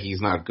to say he's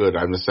not good.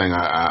 I'm just saying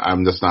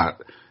I'm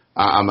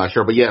not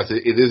sure. But yes,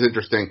 it is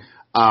interesting.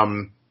 To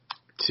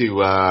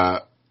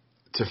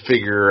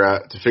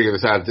figure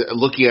this out.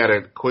 Looking at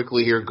it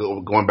quickly here,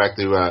 going back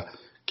to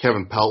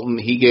Kevin Pelton,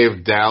 he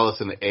gave Dallas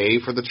an A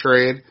for the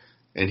trade,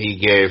 and he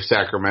gave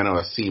Sacramento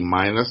a C-.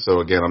 So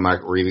again, I'm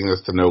not reading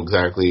this to know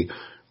exactly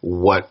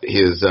what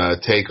his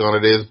take on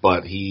it is,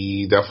 but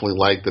he definitely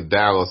liked the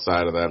Dallas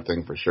side of that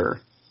thing for sure.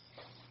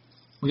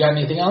 We got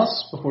anything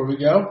else before we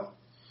go?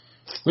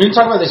 We didn't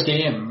talk about this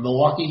game.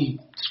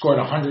 Milwaukee scored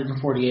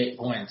 148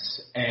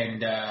 points,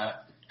 and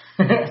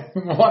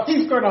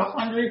Milwaukee scored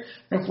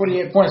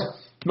 148 points.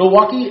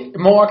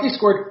 Milwaukee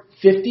scored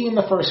 50 in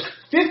the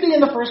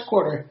first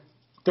quarter,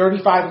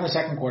 35 in the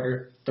second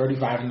quarter,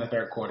 35 in the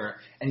third quarter,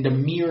 and a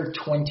mere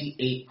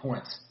 28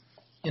 points.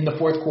 in the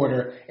fourth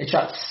quarter. It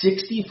shot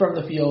 60 from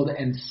the field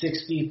and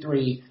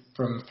 63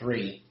 from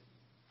three.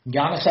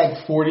 Giannis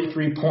had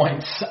 43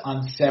 points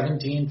on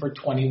 17 for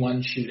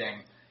 21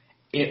 shooting.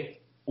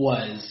 It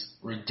was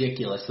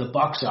ridiculous. The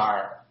Bucks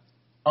are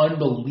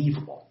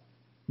unbelievable.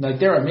 Like,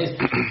 they're amazing.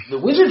 The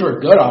Wizards were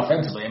good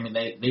offensively. I mean,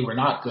 they were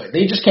not good.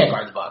 They just can't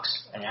guard the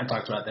Bucks. I mean, I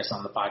talked about this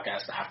on the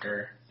podcast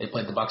after they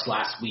played the Bucks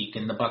last week,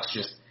 and the Bucks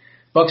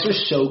are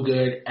so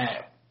good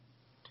at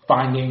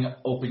finding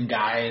open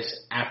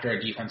guys after a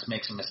defense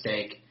makes a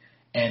mistake,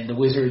 and the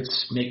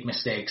Wizards make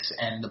mistakes,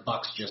 and the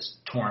Bucks just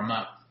tore them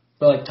up.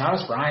 But, like,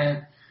 Thomas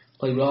Bryant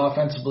played well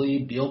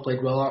offensively. Beal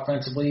played well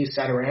offensively.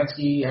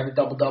 Satoransky had a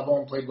double-double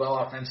and played well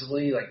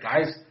offensively. Like,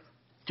 guys,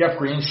 Jeff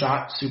Green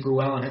shot super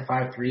well and hit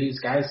 5 threes.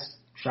 Guys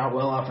shot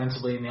well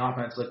offensively, and the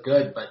offense looked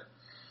good. But,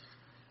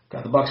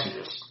 God, the Bucks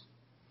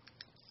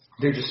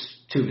they're just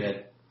too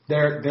good.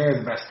 They're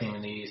the best team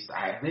in the East.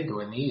 They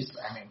go in the East.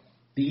 I mean,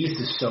 the East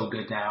is so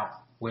good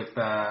now with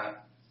that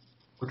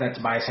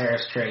Tobias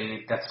Harris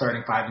trade. That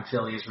starting 5 in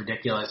Philly is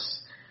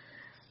ridiculous.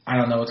 I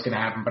don't know what's going to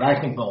happen, but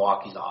I think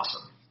Milwaukee's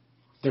awesome.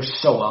 They're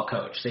so well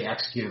coached. They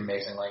execute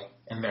amazingly,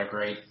 and they're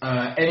great.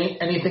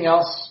 Anything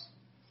else?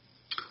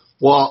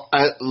 Well,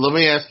 let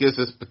me ask you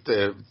this.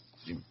 Let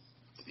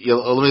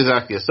me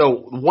ask you.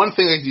 So one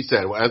thing, as you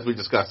said, as we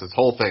discussed, this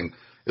whole thing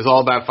is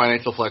all about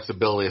financial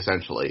flexibility,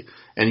 essentially.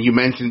 And you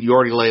mentioned, you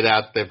already laid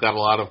out they've got a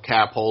lot of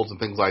cap holes and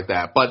things like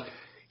that. But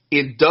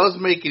it does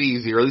make it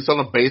easier, at least on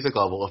a basic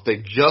level, if they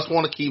just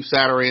want to keep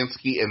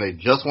Satoransky and they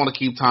just want to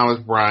keep Thomas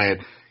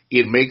Bryant.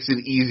 It makes it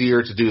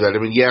easier to do that. I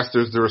mean, yes,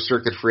 there's the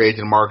restricted free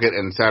agent market,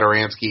 and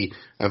Satoransky,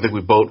 I think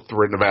we both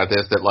written about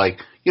this, that, like,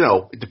 you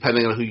know,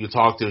 depending on who you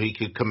talk to, he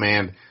could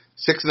command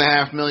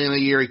 $6.5 million a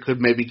year. He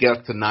could maybe get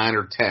up to 9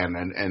 or 10,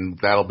 and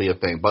that'll be a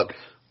thing. But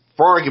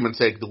for argument's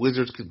sake, the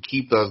Wizards could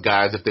keep those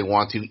guys if they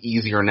want to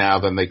easier now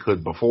than they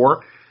could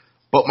before.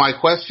 But my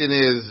question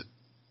is,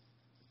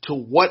 to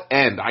what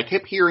end? I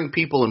kept hearing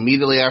people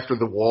immediately after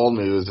the Wall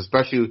news,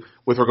 especially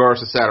with regards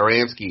to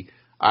Satoransky,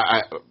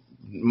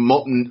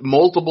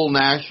 multiple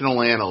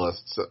national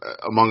analysts,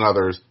 among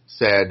others,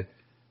 said,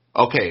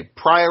 okay,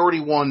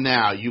 priority one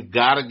now, you've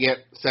got to get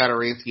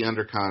Satoransky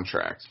under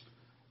contract.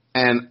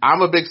 And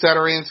I'm a big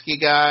Satoransky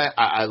guy.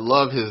 I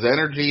love his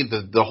energy.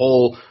 The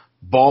whole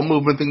ball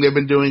movement thing they've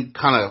been doing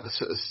kind of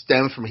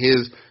stems from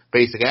his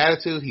basic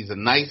attitude. He's a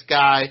nice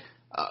guy.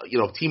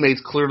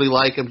 Teammates clearly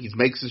like him. He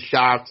makes his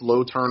shots,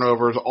 low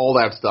turnovers, all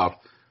that stuff.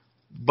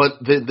 But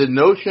the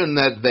notion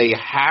that they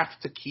have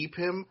to keep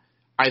him,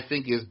 I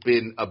think, has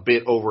been a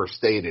bit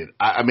overstated.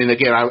 I mean,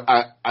 again,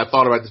 I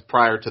thought about this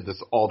prior to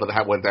this, all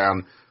that went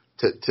down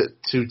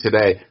to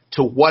today.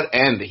 To what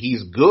end?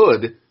 He's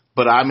good,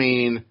 but I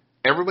mean,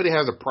 everybody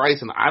has a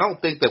price, and I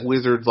don't think that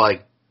Wizards,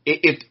 like,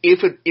 if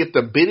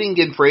the bidding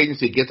in free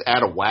agency gets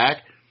out of whack,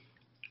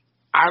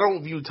 I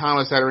don't view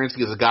Thomas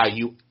Satoransky as a guy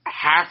you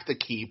have to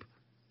keep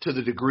to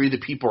the degree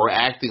that people are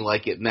acting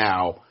like it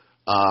now.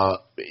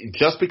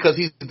 Just because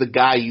he's the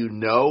guy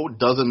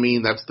doesn't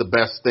mean that's the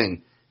best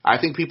thing. I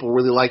think people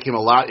really like him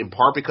a lot, in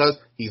part because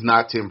he's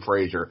not Tim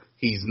Frazier.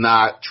 He's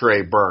not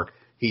Trey Burke.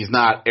 He's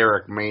not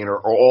Eric Maynor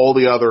or all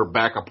the other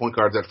backup point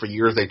guards that for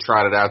years they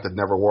tried it out that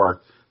never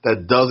worked.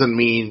 That doesn't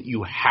mean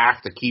you have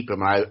to keep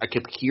him. I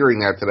kept hearing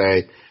that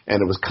today,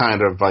 and it was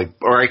kind of like,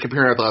 or I kept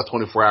hearing it the last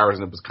 24 hours,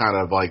 and it was kind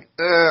of like,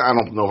 I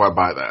don't know if I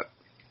buy that.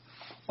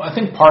 Well, I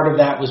think part of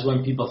that was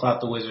when people thought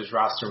the Wizards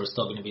roster was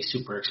still going to be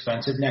super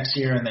expensive next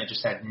year, and they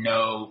just had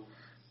no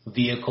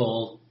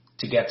vehicle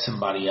to get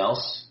somebody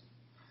else.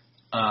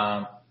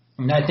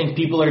 And I think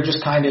people are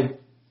just kind of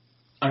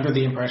under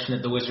the impression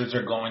that the Wizards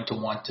are going to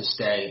want to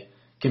stay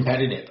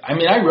competitive. I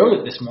mean, I wrote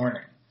it this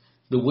morning.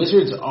 The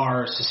Wizards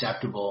are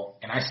susceptible,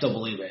 and I still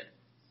believe it.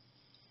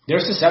 They're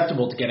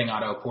susceptible to getting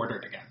Otto Porter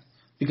again,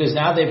 because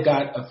now they've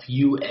got a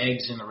few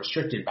eggs in the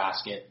restricted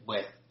basket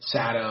with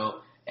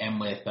Sato and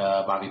with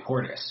Bobby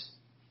Portis.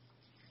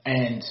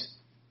 And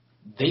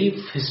they've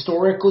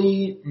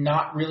historically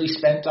not really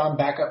spent on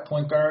backup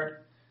point guard.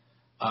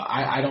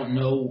 I don't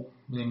know.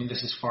 I mean,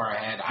 this is far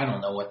ahead. I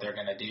don't know what they're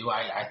going to do.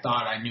 I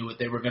thought I knew what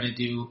they were going to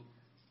do,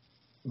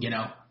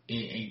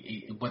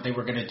 what they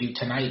were going to do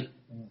tonight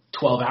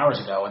 12 hours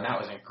ago, and that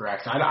was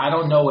incorrect. I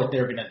don't know what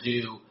they're going to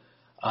do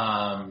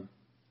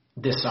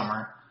this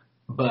summer,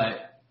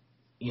 but,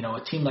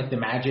 a team like the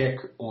Magic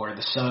or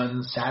the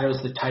Suns,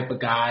 Sato's the type of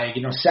guy,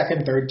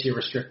 second, third tier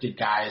restricted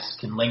guys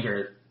can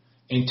linger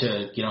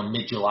into,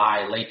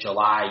 mid-July, late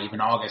July, even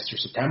August or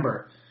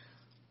September.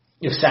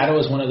 If Sato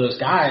is one of those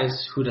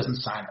guys who doesn't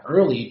sign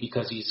early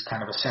because he's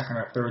kind of a second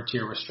or third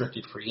tier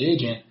restricted free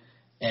agent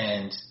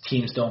and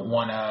teams don't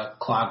want to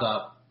clog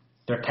up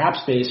their cap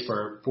space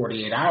for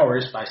 48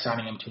 hours by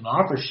signing him to an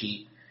offer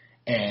sheet,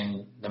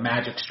 and the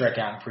Magic strike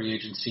out in free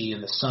agency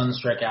and the Suns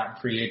strike out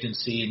in free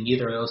agency, and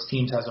neither of those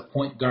teams has a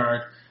point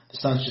guard. The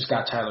Suns just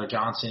got Tyler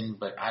Johnson,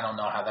 but I don't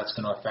know how that's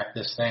going to affect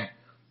this thing.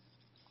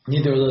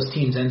 Neither of those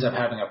teams ends up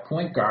having a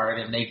point guard,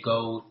 and they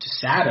go to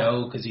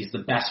Sato because he's the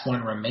best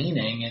one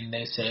remaining, and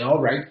they say, all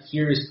right,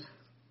 here's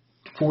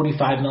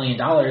 $45 million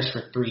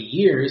for 3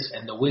 years,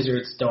 and the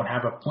Wizards don't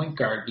have a point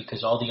guard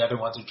because all the other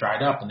ones have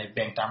dried up, and they've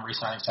banked on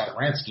re-signing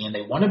Satoransky, and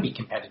they want to be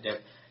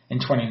competitive in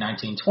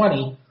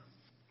 2019-20,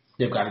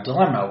 they've got a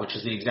dilemma, which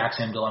is the exact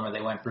same dilemma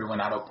they went through when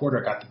Otto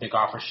Porter got the big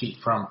offer sheet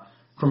from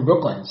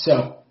Brooklyn.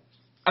 So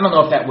I don't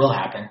know if that will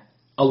happen.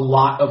 A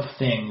lot of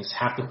things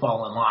have to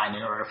fall in line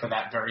in order for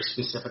that very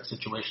specific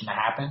situation to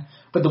happen.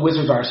 But the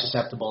Wizards are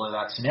susceptible to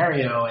that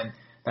scenario, and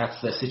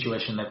that's the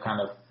situation they've kind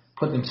of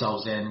put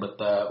themselves in with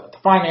the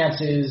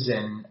finances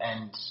and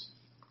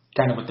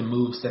kind of with the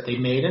moves that they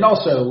made, and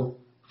also,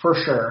 for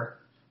sure,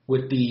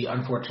 with the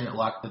unfortunate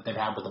luck that they've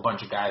had with a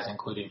bunch of guys,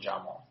 including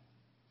John Wall.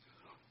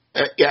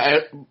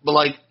 But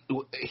like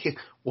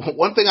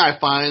one thing I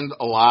find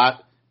a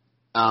lot,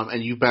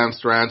 and you've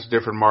bounced around to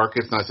different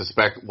markets, and I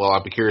suspect, well,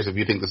 I'd be curious if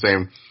you think the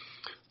same.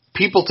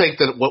 People take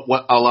that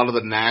what a lot of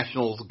the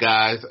Nationals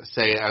guys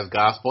say as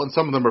gospel, and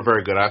some of them are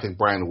very good. I think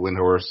Brian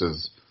Windhorst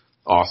is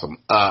awesome.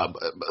 But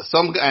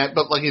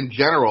like in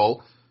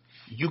general,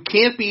 you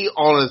can't be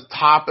on as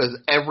top as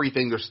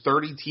everything. There's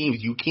 30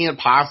 teams. You can't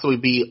possibly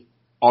be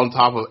on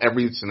top of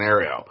every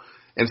scenario.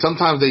 And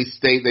sometimes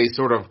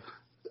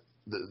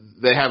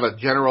they have a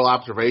general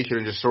observation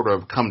and just sort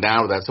of come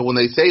down with that. So when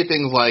they say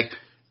things like,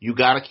 you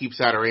got to keep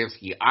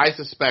Satoransky, I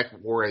suspect,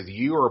 whereas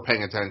you are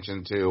paying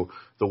attention to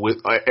the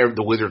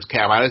Wizards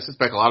cap, I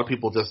suspect a lot of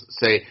people just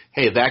say,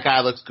 hey, that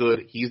guy looks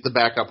good. He's the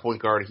backup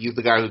point guard. He's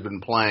the guy who's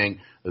been playing.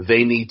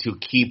 They need to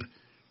keep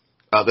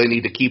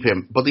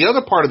him. But the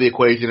other part of the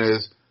equation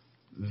is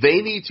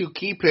they need to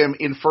keep him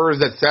infers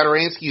that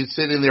Satoransky is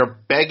sitting there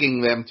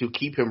begging them to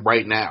keep him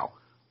right now.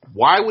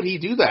 Why would he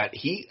do that?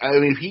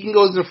 If he can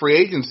go into free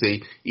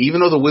agency, even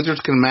though the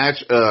Wizards can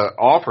match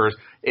offers,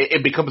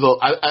 it becomes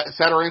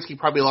Satoransky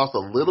probably lost a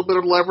little bit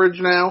of leverage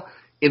now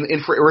in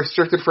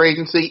restricted free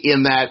agency.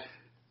 In that,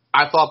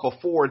 I thought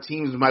before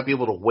teams might be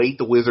able to wait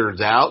the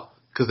Wizards out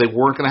because they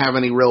weren't going to have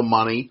any real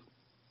money,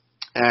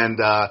 and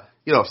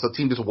so the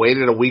team just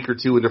waited a week or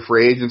two into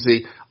free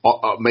agency,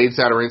 made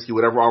Satoransky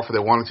whatever offer they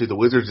wanted to. The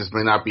Wizards just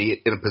may not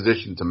be in a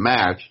position to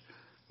match.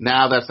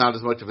 Now that's not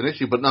as much of an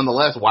issue, but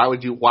nonetheless, why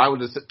would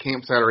this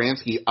camp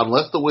Satoransky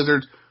unless the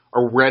Wizards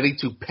are ready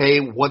to pay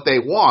what they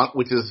want,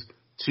 which is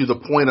to the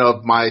point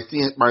of my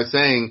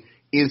saying,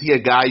 is he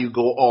a guy you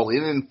go all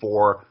in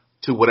for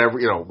to whatever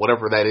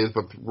that is,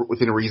 but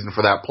within reason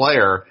for that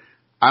player?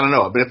 I don't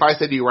know. But if I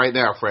said to you right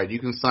now, Fred, you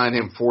can sign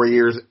him 4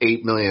 years,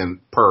 $8 million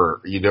per.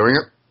 Are you doing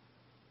it?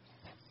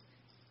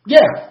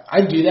 Yeah,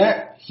 I'd do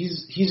that.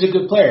 He's a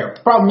good player.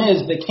 The problem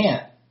is they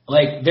can't.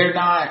 Like, they're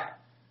not.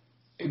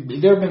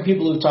 There have been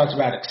people who've talked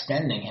about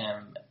extending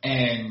him,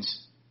 and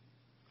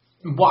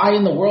why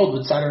in the world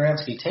would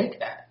Satoransky take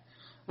that?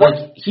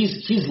 Like,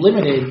 he's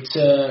limited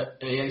to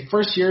a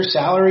first year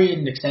salary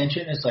and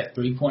extension is like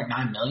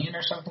 $3.9 million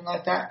or something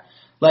like that.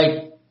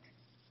 Like,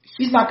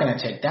 he's not going to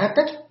take that.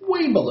 That's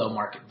way below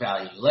market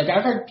value. Like,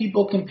 I've heard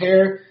people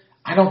compare.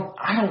 I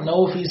don't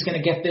know if he's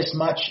going to get this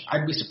much.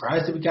 I'd be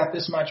surprised if he got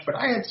this much. But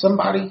I had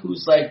somebody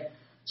who's like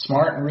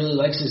smart and really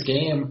likes his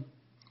game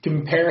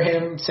compare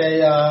him,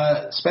 say,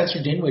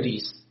 Spencer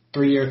Dinwiddie's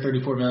 3-year,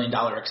 $34 million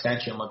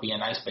extension would be a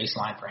nice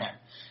baseline for him,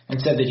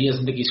 and said that he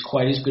doesn't think he's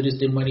quite as good as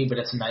Dinwiddie, but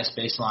it's a nice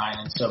baseline,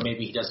 and so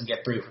maybe he doesn't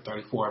get 3 for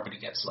 34, but he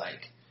gets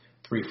like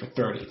 3 for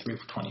 30, 3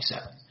 for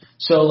 27.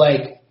 So,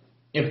 like,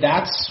 if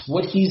that's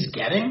what he's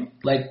getting,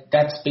 like,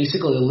 that's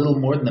basically a little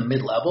more than the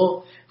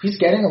mid-level. If he's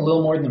getting a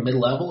little more than the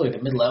mid-level or the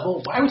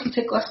mid-level, why would he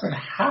take less than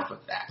half of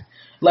that?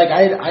 Like,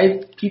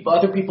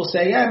 other people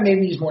say, yeah,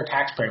 maybe he's more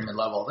taxpayer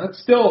mid-level. That's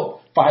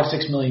still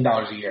 $5-6 million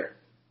a year.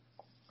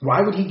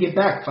 Why would he give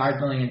back $5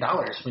 million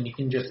when you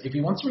can just, if he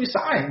wants to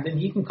resign, then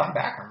he can come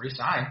back and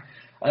resign.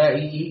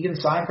 He can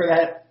sign for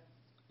that,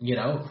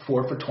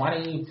 4 for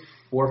 20,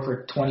 4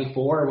 for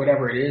 24, or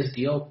whatever it is,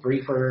 deal,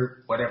 3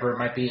 for whatever it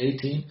might be,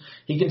 18.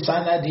 He can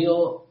sign that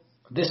deal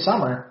this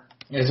summer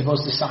as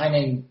opposed to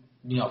signing,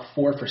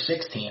 4 for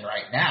 16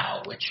 right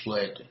now, which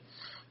would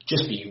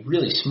just be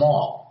really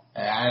small.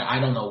 I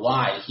don't know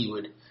why he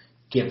would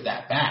give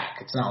that back.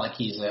 It's not like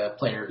he's a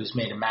player who's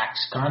made a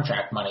max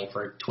contract money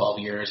for 12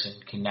 years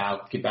and can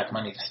now give back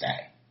money to stay.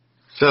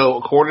 So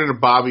according to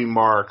Bobby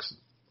Marks,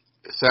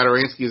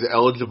 Satoransky is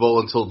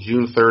eligible until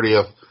June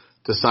 30th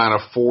to sign a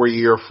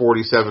 4-year,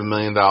 $47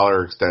 million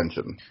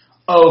extension.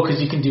 Oh, because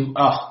you can do –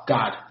 oh,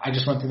 God. I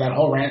just went through that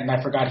whole rant, and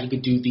I forgot he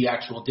could do the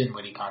actual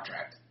Dinwiddie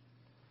contract.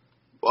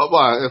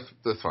 Well,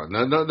 that's fine.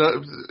 No.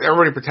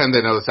 Everybody pretend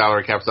they know the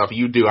salary cap stuff.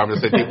 You do. I'm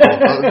just saying people.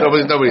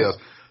 Nobody else.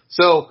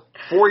 So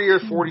 4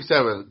 years,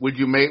 47. Would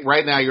you make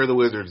right now? You're the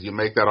Wizards. You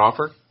make that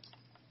offer?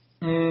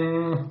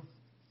 Man,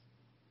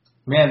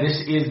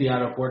 this is the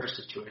Otto Porter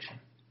situation.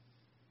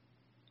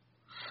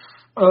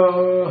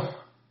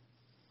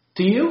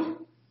 Do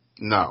you?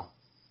 No.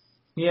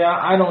 Yeah,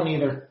 I don't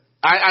either.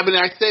 I mean,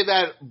 I say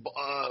that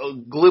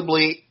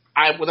glibly.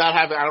 I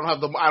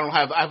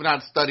have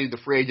not studied the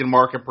free agent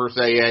market per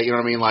se yet. You know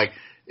what I mean? Like,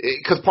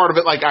 because part of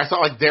it, like I saw,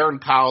 like Darren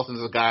Collison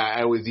is a guy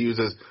I always use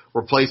as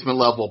replacement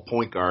level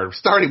point guard,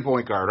 starting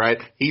point guard, right?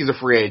 He's a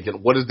free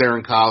agent. What is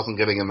Darren Collison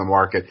getting in the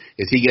market?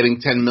 Is he getting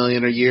 $10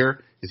 million a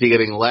year? Is he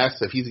getting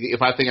less?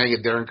 If I think I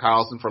get Darren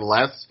Collison for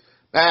less,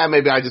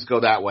 maybe I just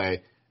go that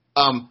way.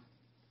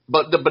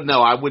 But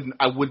no, I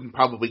wouldn't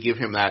probably give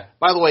him that.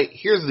 By the way,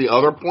 here's the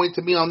other point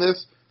to me on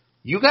this.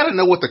 You got to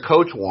know what the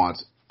coach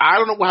wants. I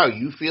don't know how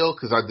you feel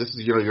because this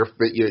is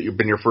you've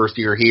been your first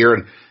year here,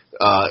 and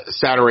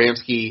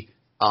Satoransky,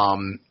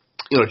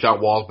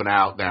 John Wall's been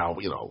out now,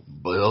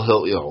 but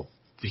he'll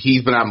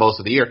he's been out most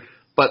of the year.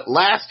 But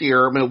last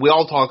year, I mean, we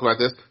all talk about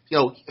this.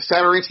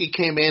 Satoransky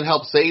came in,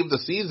 helped save the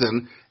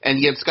season, and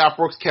yet Scott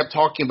Brooks kept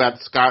talking about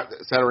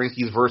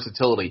Satoransky's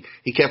versatility.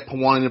 He kept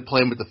wanting to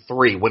play him at the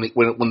 3. When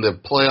the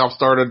playoffs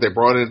started, they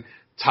brought in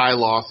Ty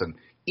Lawson.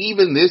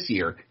 Even this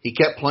year, he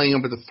kept playing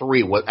him at the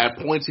 3. At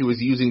points, he was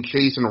using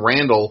Chase and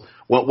Randall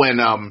when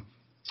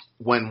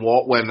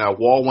Wall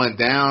went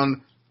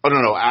down. Oh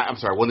no, I'm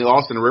sorry. When the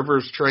Austin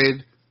Rivers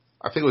trade.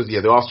 I think it was, the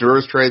Austin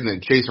Rivers trade, and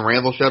then Chase and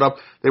Randall showed up.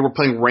 They were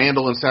playing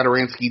Randall and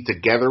Satoransky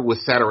together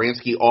with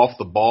Satoransky off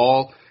the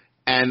ball.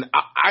 And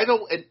I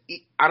don't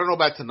know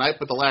about tonight,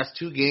 but the last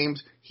 2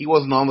 games, he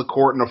wasn't on the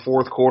court in the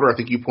fourth quarter. I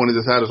think you pointed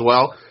this out as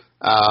well.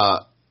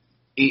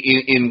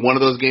 In one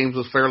of those games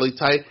was fairly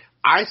tight.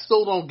 I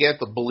still don't get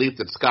the belief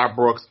that Scott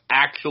Brooks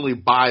actually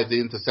buys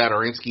into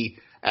Satoransky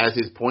as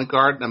his point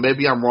guard. Now,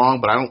 maybe I'm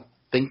wrong, but I don't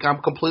think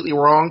I'm completely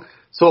wrong.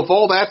 So if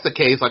all that's the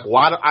case, like,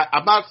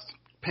 I'm not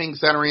paying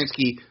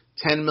Satoransky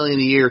 $10 million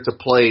a year to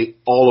play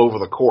all over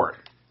the court.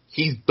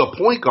 He's the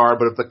point guard,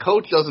 but if the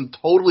coach doesn't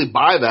totally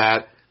buy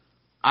that,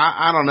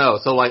 I don't know.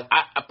 So, like,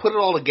 I put it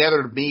all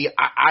together. To me,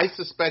 I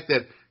suspect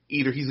that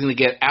either he's going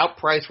to get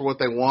outpriced for what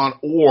they want,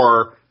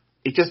 or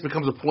it just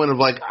becomes a point of,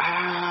 like,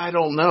 I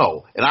don't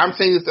know. And I'm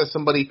saying this as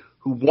somebody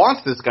who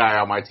wants this guy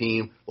on my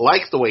team,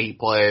 likes the way he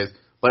plays,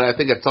 but I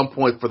think at some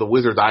point for the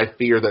Wizards, I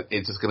fear that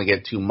it's just going to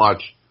get too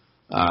much.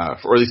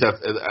 Or at least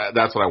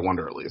that's what I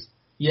wonder, at least.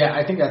 Yeah,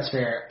 I think that's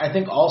fair. I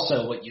think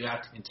also what you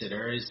have to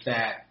consider is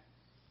that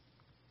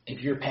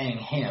if you're paying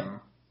him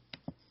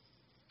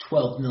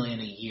 $12 million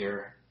a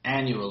year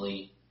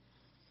annually,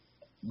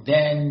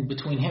 then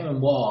between him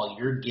and Wall,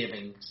 you're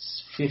giving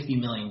 $50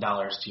 million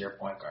to your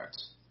point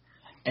guards.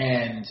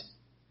 And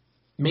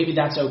maybe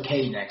that's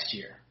okay next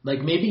year. Like,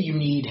 maybe you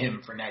need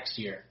him for next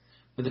year.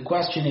 But the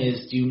question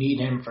is, do you need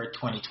him for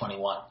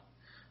 2021?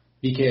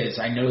 Because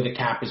I know the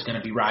cap is going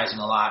to be rising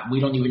a lot. We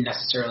don't even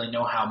necessarily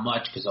know how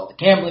much because all the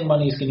gambling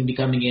money is going to be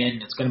coming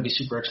in. It's going to be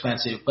super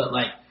expensive. But,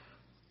 like,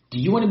 do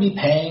you want to be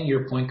paying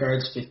your point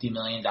guards $50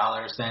 million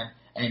then?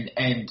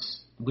 And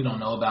we don't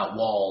know about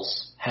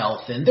Wall's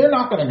health. And they're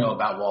not going to know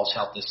about Wall's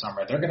health this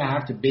summer. They're going to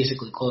have to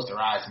basically close their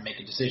eyes and make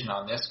a decision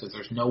on this because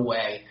there's no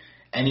way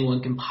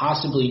anyone can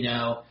possibly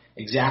know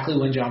exactly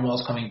when John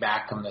Wall's coming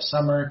back come this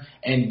summer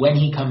and when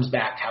he comes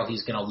back, how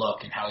he's going to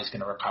look and how he's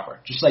going to recover.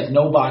 Just like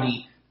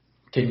nobody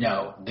can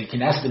know. They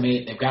can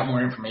estimate. They've got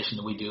more information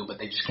than we do, but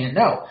they just can't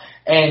know.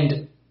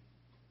 And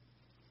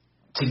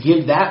to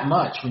give that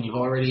much when you've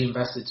already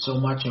invested so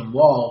much in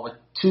Wall with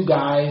 2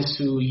 guys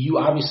who you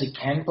obviously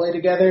can play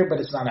together, but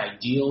it's not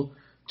ideal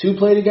to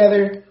play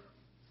together,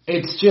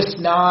 it's just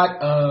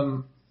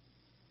not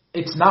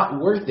it's not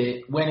worth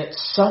it when at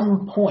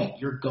some point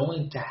you're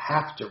going to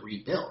have to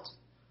rebuild.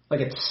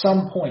 Like at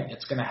some point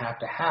it's going to have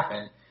to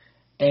happen,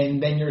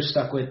 and then you're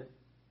stuck with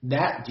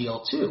that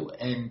deal too.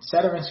 And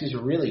Satoransky's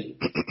a really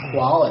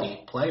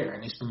quality player,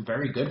 and he's been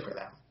very good for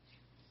them.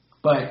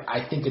 But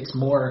I think it's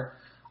more,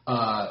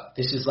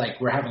 this is like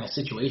we're having a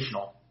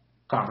situational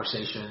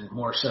conversation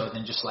more so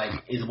than just like,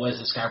 was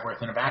this guy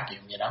worth in a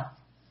vacuum,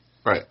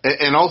 Right.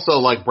 And also,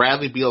 like,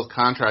 Bradley Beal's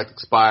contract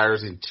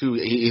expires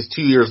he's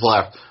 2 years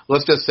left.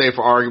 Let's just say,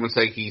 for argument's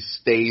sake, he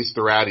stays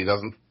throughout. He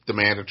doesn't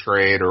demand a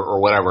trade or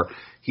whatever.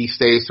 He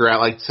stays throughout.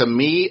 Like, to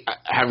me,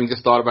 having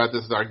just thought about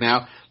this right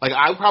now, like,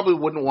 I probably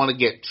wouldn't want to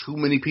get too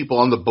many people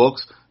on the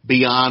books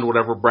beyond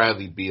whatever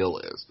Bradley Beal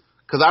is.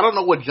 Because I don't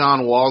know what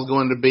John Wall's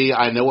going to be.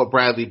 I know what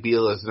Bradley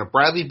Beal is. And if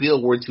Bradley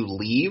Beal were to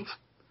leave,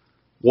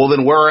 well,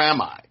 then where am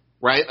I?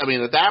 Right? I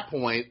mean, at that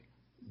point,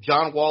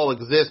 John Wall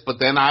exists, but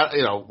then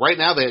right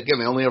now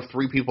they only have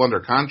 3 people under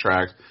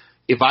contract.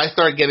 If I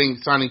start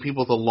signing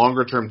people to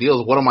longer term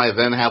deals, what am I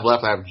then have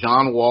left? I have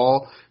John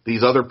Wall,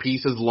 these other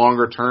pieces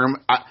longer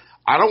term.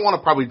 I don't want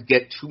to probably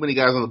get too many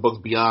guys on the books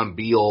beyond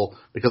Beal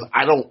because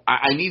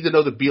I need to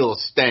know that Beal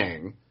is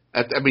staying.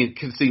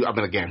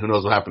 Again, who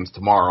knows what happens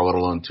tomorrow, let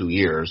alone 2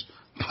 years.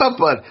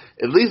 But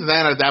at least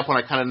then at that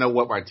point I kind of know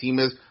what my team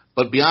is.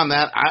 But beyond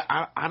that,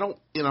 I don't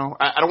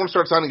want to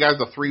start signing guys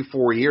to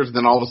 3-4 years, and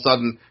then all of a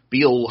sudden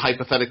Beal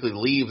hypothetically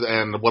leaves,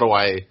 and what do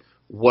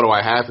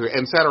I have here?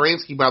 And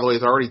Satoransky, by the way,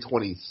 is already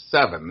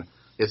 27.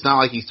 It's not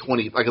like he's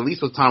 20. Like, at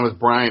least with Thomas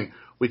Bryant,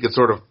 we could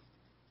sort of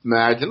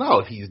imagine,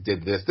 if he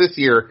did this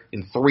year,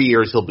 in 3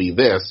 years he'll be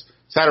this.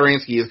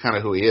 Satoransky is kind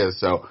of who he is,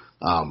 so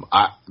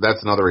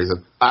that's another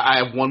reason.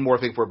 I have one more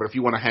thing for it, but if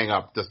you want to hang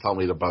up, just tell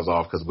me to buzz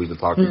off because we've been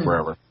talking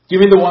forever. Give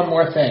me the one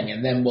more thing,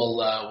 and then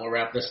we'll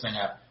wrap this thing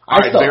up.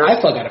 I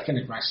still got to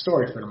finish my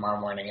story for tomorrow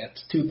morning.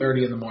 It's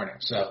 2:30 in the morning.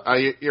 So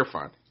you're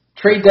fine.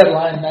 Trade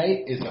deadline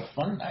night is a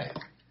fun night.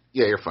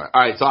 Yeah, you're fine.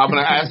 All right, so I'm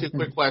going to ask you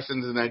quick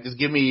questions, and then just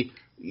give me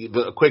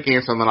The quick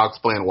answer, and then I'll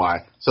explain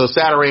why. So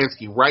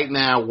Satoransky, right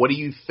now, what do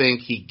you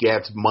think he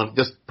gets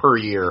just per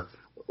year?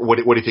 What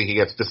do you think he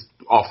gets just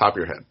off the top of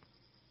your head?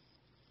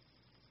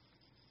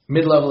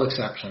 Mid-level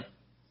exception.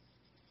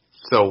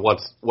 So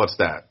what's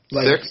that?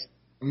 Like, 6?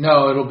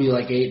 No, it'll be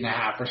like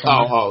 8.5 or something.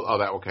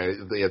 That okay.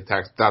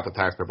 Not the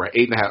tax paper, right?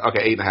 8.5.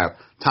 Okay, 8.5.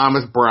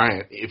 Thomas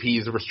Bryant, if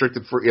he's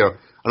restricted for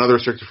another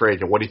restricted free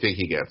agent, what do you think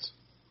he gets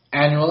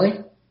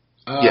annually?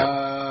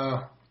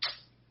 Yeah,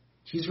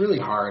 he's really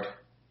hard.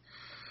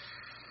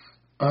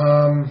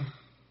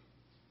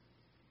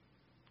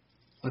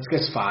 Let's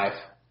guess 5.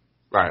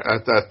 Right,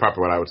 that's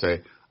probably what I would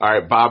say. All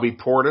right, Bobby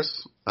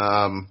Portis,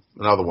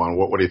 another one.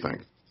 What do you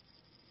think?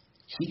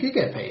 He could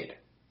get paid.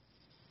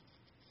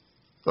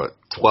 What,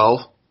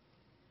 12?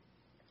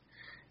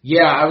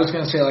 Yeah, I was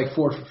going to say like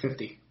 4 for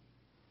 50.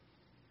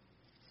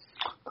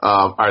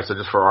 All right, so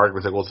just for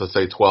argument's sake, we'll just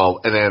say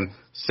 12. And then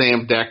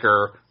Sam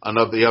Decker,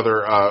 the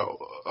other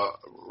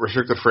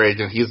restricted free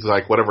agent, he's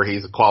like whatever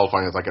he's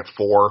qualifying is like at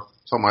 4,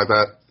 something like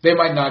that. They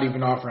might not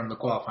even offer him the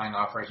qualifying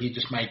offer. He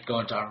just might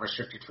go into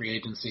unrestricted free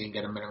agency and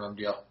get a minimum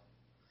deal.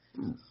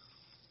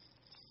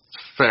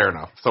 Fair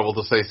enough. So we'll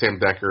just say Sam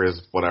Decker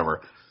is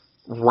whatever.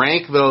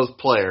 Rank those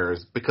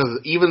players, because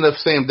even if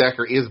Sam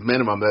Decker is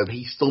minimum, then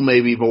he still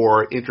may be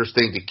more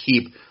interesting to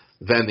keep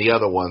than the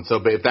other one.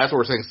 So if that's what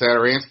we're saying,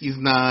 Satoransky's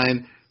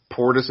 9,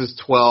 Portis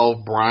is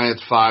 12,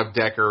 Bryant's 5,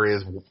 Decker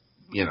is,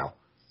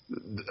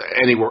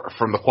 anywhere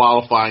from the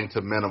qualifying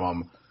to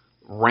minimum.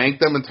 Rank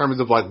them in terms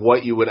of like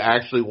what you would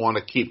actually want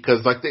to keep,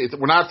 because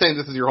we're not saying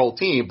this is your whole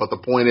team, but the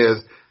point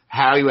is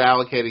how are you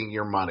allocating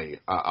your money?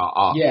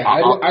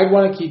 I'd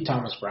want to keep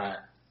Thomas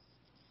Bryant,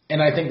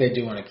 and I think they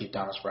do want to keep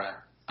Thomas Bryant.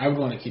 I would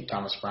want to keep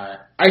Thomas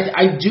Bryant.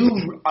 I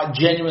do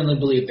genuinely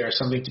believe there's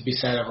something to be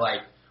said of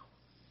like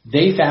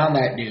they found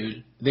that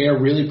dude. They are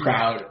really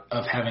proud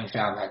of having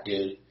found that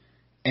dude,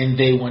 and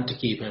they want to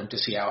keep him to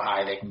see how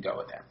high they can go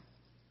with him.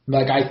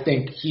 Like, I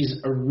think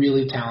he's a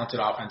really talented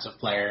offensive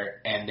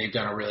player, and they've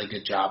done a really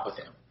good job with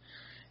him.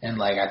 And,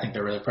 like, I think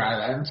they're really proud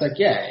of that. And it's like,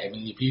 yeah, I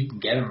mean, if you can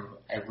get him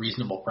at a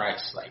reasonable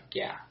price, like,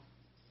 yeah,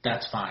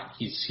 that's fine.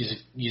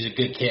 He's a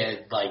good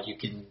kid. Like,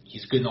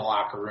 he's good in the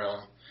locker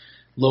room,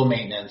 low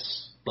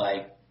maintenance.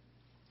 Like,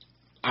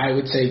 I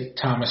would say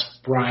Thomas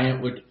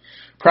Bryant would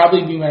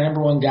probably be my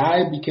number one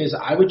guy because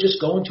I would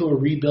just go into a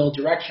rebuild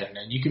direction.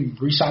 And you can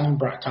re-sign him.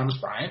 Thomas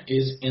Bryant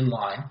is in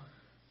line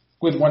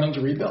with wanting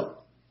to rebuild.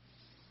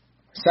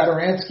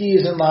 Satoransky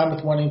is in line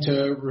with wanting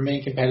to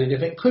remain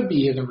competitive and could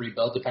be in a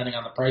rebuild depending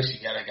on the price you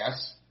get, I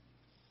guess.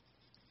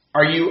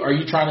 Are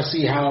you trying to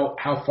see how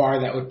far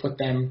that would put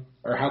them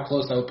or how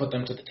close that would put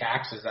them to the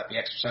tax? Is that the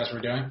exercise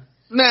we're doing?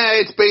 Nah,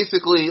 it's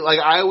basically like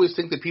I always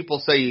think that people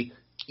say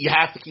you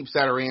have to keep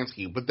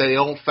Satoransky, but they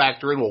don't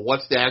factor in, well,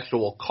 what's the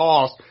actual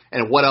cost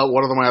and what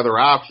are my other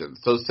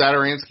options? So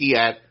Satoransky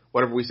at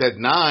whatever we said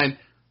 9,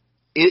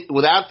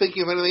 without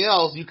thinking of anything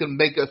else, you can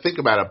think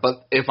about it.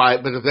 But if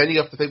then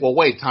you have to think, well,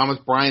 wait, Thomas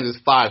Bryant is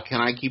 5.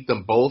 Can I keep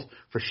them both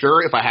for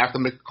sure? If I have to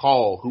make a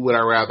call, who would I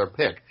rather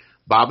pick?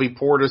 Bobby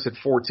Portis at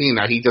 14.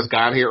 Now he just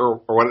got here,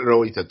 or what?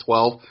 No, he's at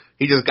 12.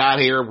 He just got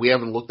here. We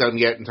haven't looked at him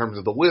yet in terms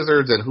of the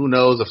Wizards, and who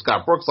knows if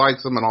Scott Brooks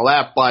likes him and all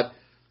that. But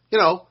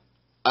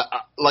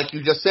like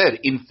you just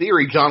said, in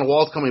theory, John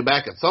Wall's coming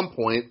back at some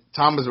point.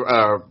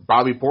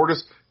 Bobby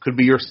Portis could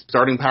be your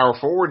starting power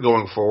forward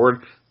going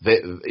forward.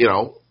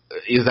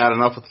 Is that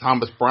enough with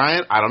Thomas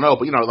Bryant? I don't know,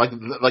 but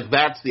like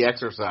that's the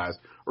exercise.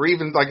 Or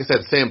even like I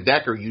said, Sam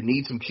Decker. You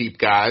need some cheap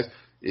guys.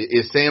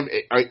 Sam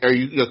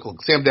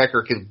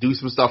Decker can do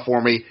some stuff for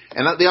me,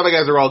 and the other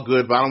guys are all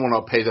good, but I don't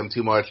want to pay them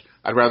too much.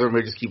 I'd rather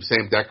maybe just keep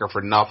Sam Decker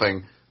for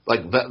nothing.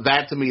 Like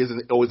that to me is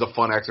always a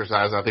fun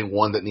exercise. And I think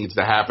one that needs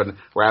to happen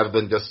rather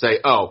than just say,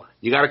 oh,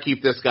 you got to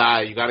keep this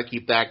guy, you got to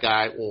keep that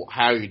guy. Well,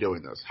 how are you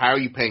doing this? How are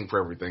you paying for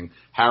everything?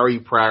 How are you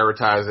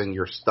prioritizing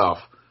your stuff?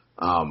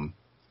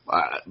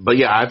 But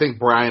yeah, I think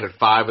Bryant at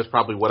 5 is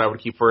probably what I would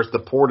keep first. The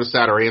Portis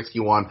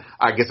Satoransky one,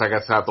 I guess I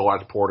have to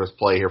watch Portis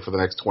play here for the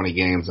next 20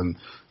 games and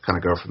kind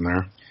of go from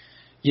there.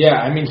 Yeah,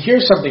 I mean,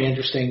 here's something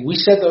interesting. We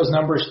said those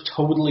numbers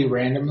totally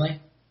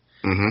randomly.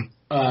 Mm-hmm.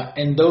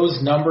 And those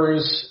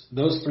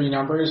 3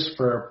 numbers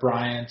for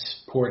Bryant,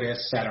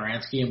 Portis,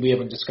 Satoransky, and we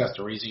haven't discussed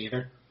Ariza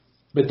either,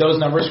 but those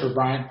numbers for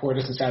Bryant,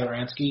 Portis, and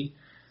Satoransky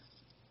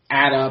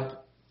add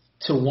up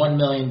to $1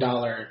 million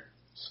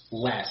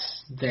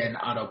less than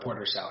Otto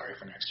Porter's salary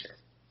for next year.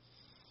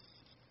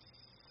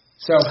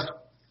 So,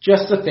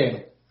 just a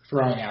thing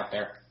throwing out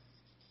there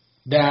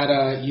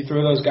that you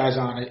throw those guys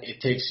on,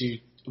 it takes you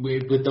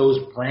with those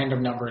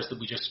random numbers that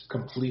we just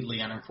completely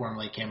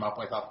uninformedly came up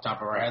with off the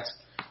top of our heads.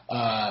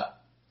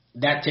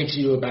 That takes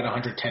you about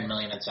 $110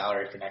 million in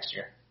salary for next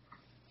year,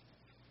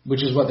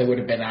 which is what they would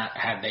have been at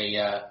had they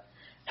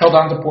held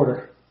on to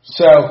Porter.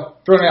 So,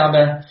 throwing it on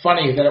there,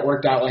 funny that it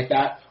worked out like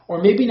that, or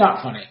maybe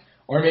not funny.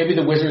 Or maybe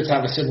the Wizards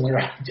have a similar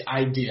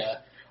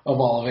idea of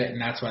all of it, and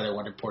that's why they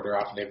wanted Porter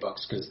off of their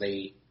books, because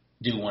they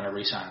do want to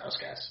re-sign those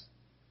guys.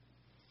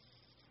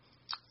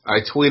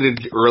 I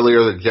tweeted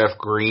earlier that Jeff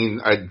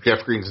Green's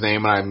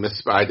name, and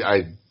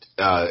I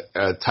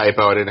a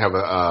typo. I didn't have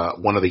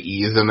one of the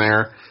E's in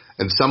there.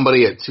 And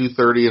somebody at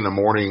 2:30 in the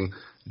morning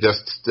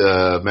just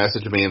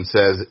messaged me and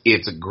says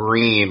it's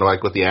green,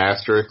 like with the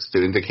asterisk,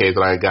 to indicate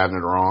that I had gotten it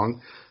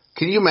wrong.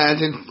 Can you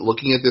imagine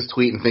looking at this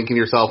tweet and thinking to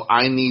yourself,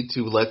 I need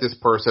to let this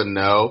person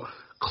know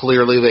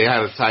clearly they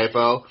had a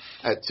typo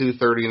at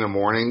 2:30 in the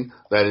morning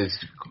that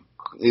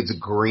it's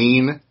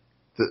green?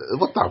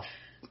 What the?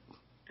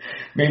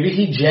 Maybe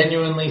he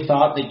genuinely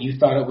thought that you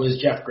thought it was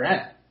Jeff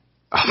Grant.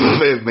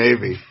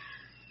 Maybe.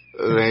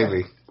 All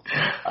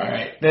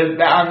right.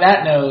 On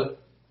that note,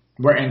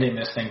 we're ending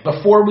this thing.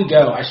 Before we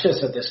go, I should have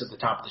said this at the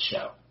top of the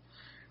show.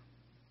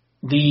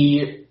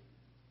 The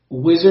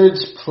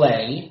Wizards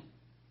play.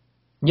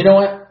 You know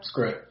what?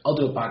 Screw it. I'll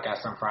do a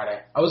podcast on Friday.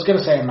 I was going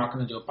to say I'm not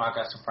going to do a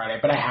podcast on Friday,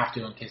 but I have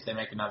to in case they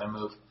make another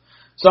move.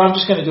 So I'm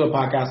just going to do a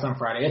podcast on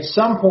Friday. At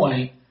some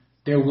point,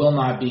 there will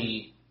not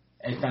be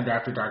a Thunder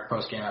After Dark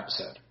post-game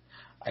episode.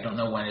 I don't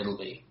know when it'll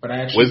be, but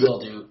I actually will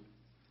do.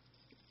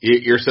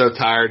 You're so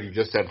tired, you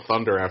just said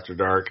Thunder After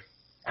Dark.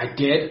 I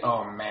did?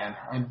 Oh, man.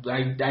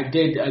 I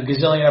did a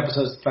gazillion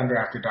episodes of Thunder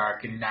After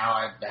Dark, and now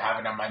I have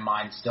it on my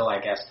mind still, I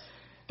guess.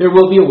 There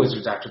will be a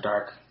Wizards After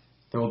Dark.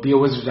 There will be a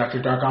Wizards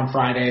After Dark on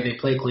Friday. They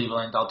play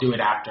Cleveland. I'll do it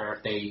after.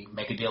 If they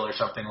make a deal or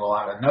something, we'll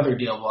have another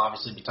deal. We'll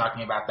obviously be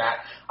talking about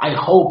that. I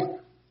hope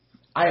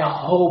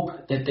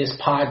that this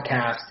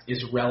podcast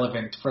is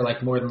relevant for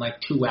more than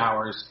 2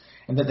 hours,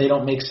 and that they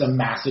don't make some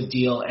massive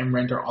deal and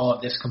render all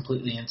of this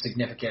completely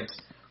insignificant.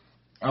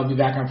 I'll be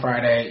back on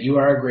Friday. You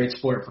are a great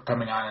sport for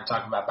coming on and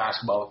talking about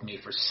basketball with me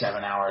for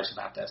 7 hours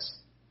about this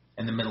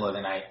in the middle of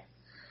the night.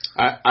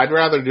 I'd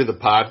rather do the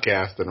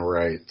podcast than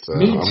write. So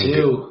me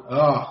too.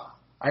 Oh,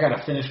 I got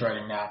to finish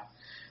writing now.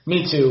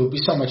 Me too. It'd be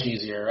so much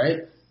easier,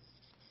 right?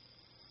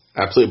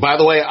 Absolutely. By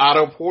the way,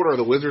 Otto Porter,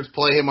 the Wizards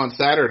play him on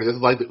Saturday. This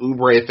is like the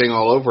Oubre thing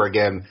all over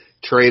again.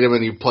 Trade him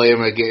and you play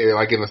him again,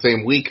 in the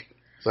same week.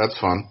 So that's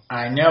fun.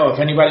 I know. If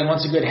anybody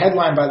wants a good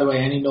headline, by the way,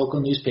 any local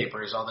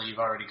newspapers, although you've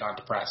already gone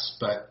to press,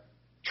 but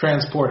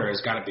Transporter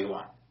has got to be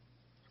one.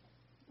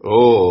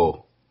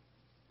 Oh.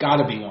 Got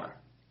to be one.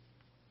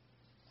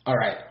 All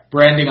right.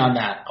 We're ending on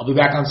that. I'll be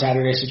back on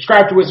Saturday.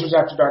 Subscribe to Wizards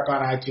After Dark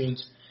on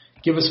iTunes.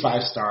 Give us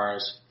 5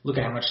 stars. Look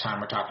at how much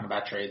time we're talking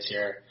about trades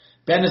here.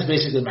 Ben is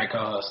basically my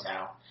co-host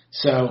now.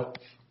 So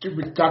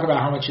talk about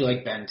how much you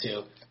like Ben,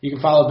 too. You can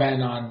follow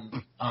Ben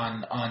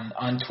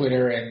on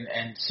Twitter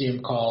and see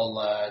him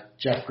call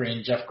Jeff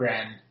Gran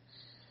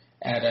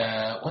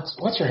at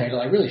what's your handle?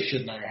 I really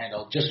should know your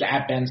handle. Just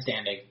at Ben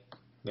Standing.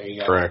 There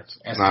you go. Correct.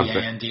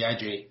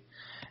 STANDIG.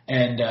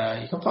 And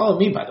you can follow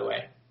me, by the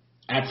way,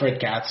 at Fred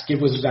Katz. Give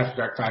Wizards After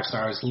Dark 5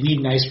 stars. Leave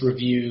nice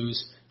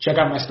reviews. Check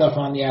out my stuff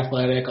on The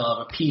Athletic. I'll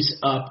have a piece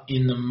up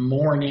in the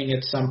morning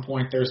at some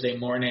point Thursday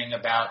morning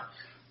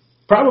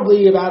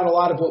probably about a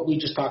lot of what we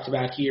just talked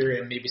about here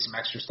and maybe some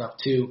extra stuff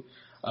too.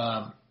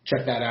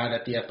 Check that out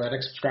at The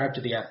Athletic. Subscribe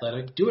to The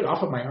Athletic. Do it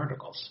off of my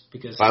articles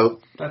because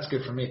that's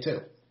good for me too.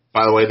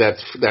 By the way,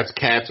 that's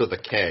Katz with a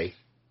K.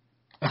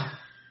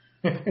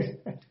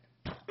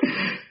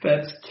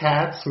 That's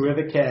Katz with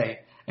a K.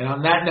 And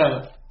on that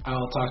note,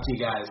 I'll talk to you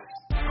guys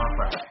on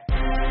Friday.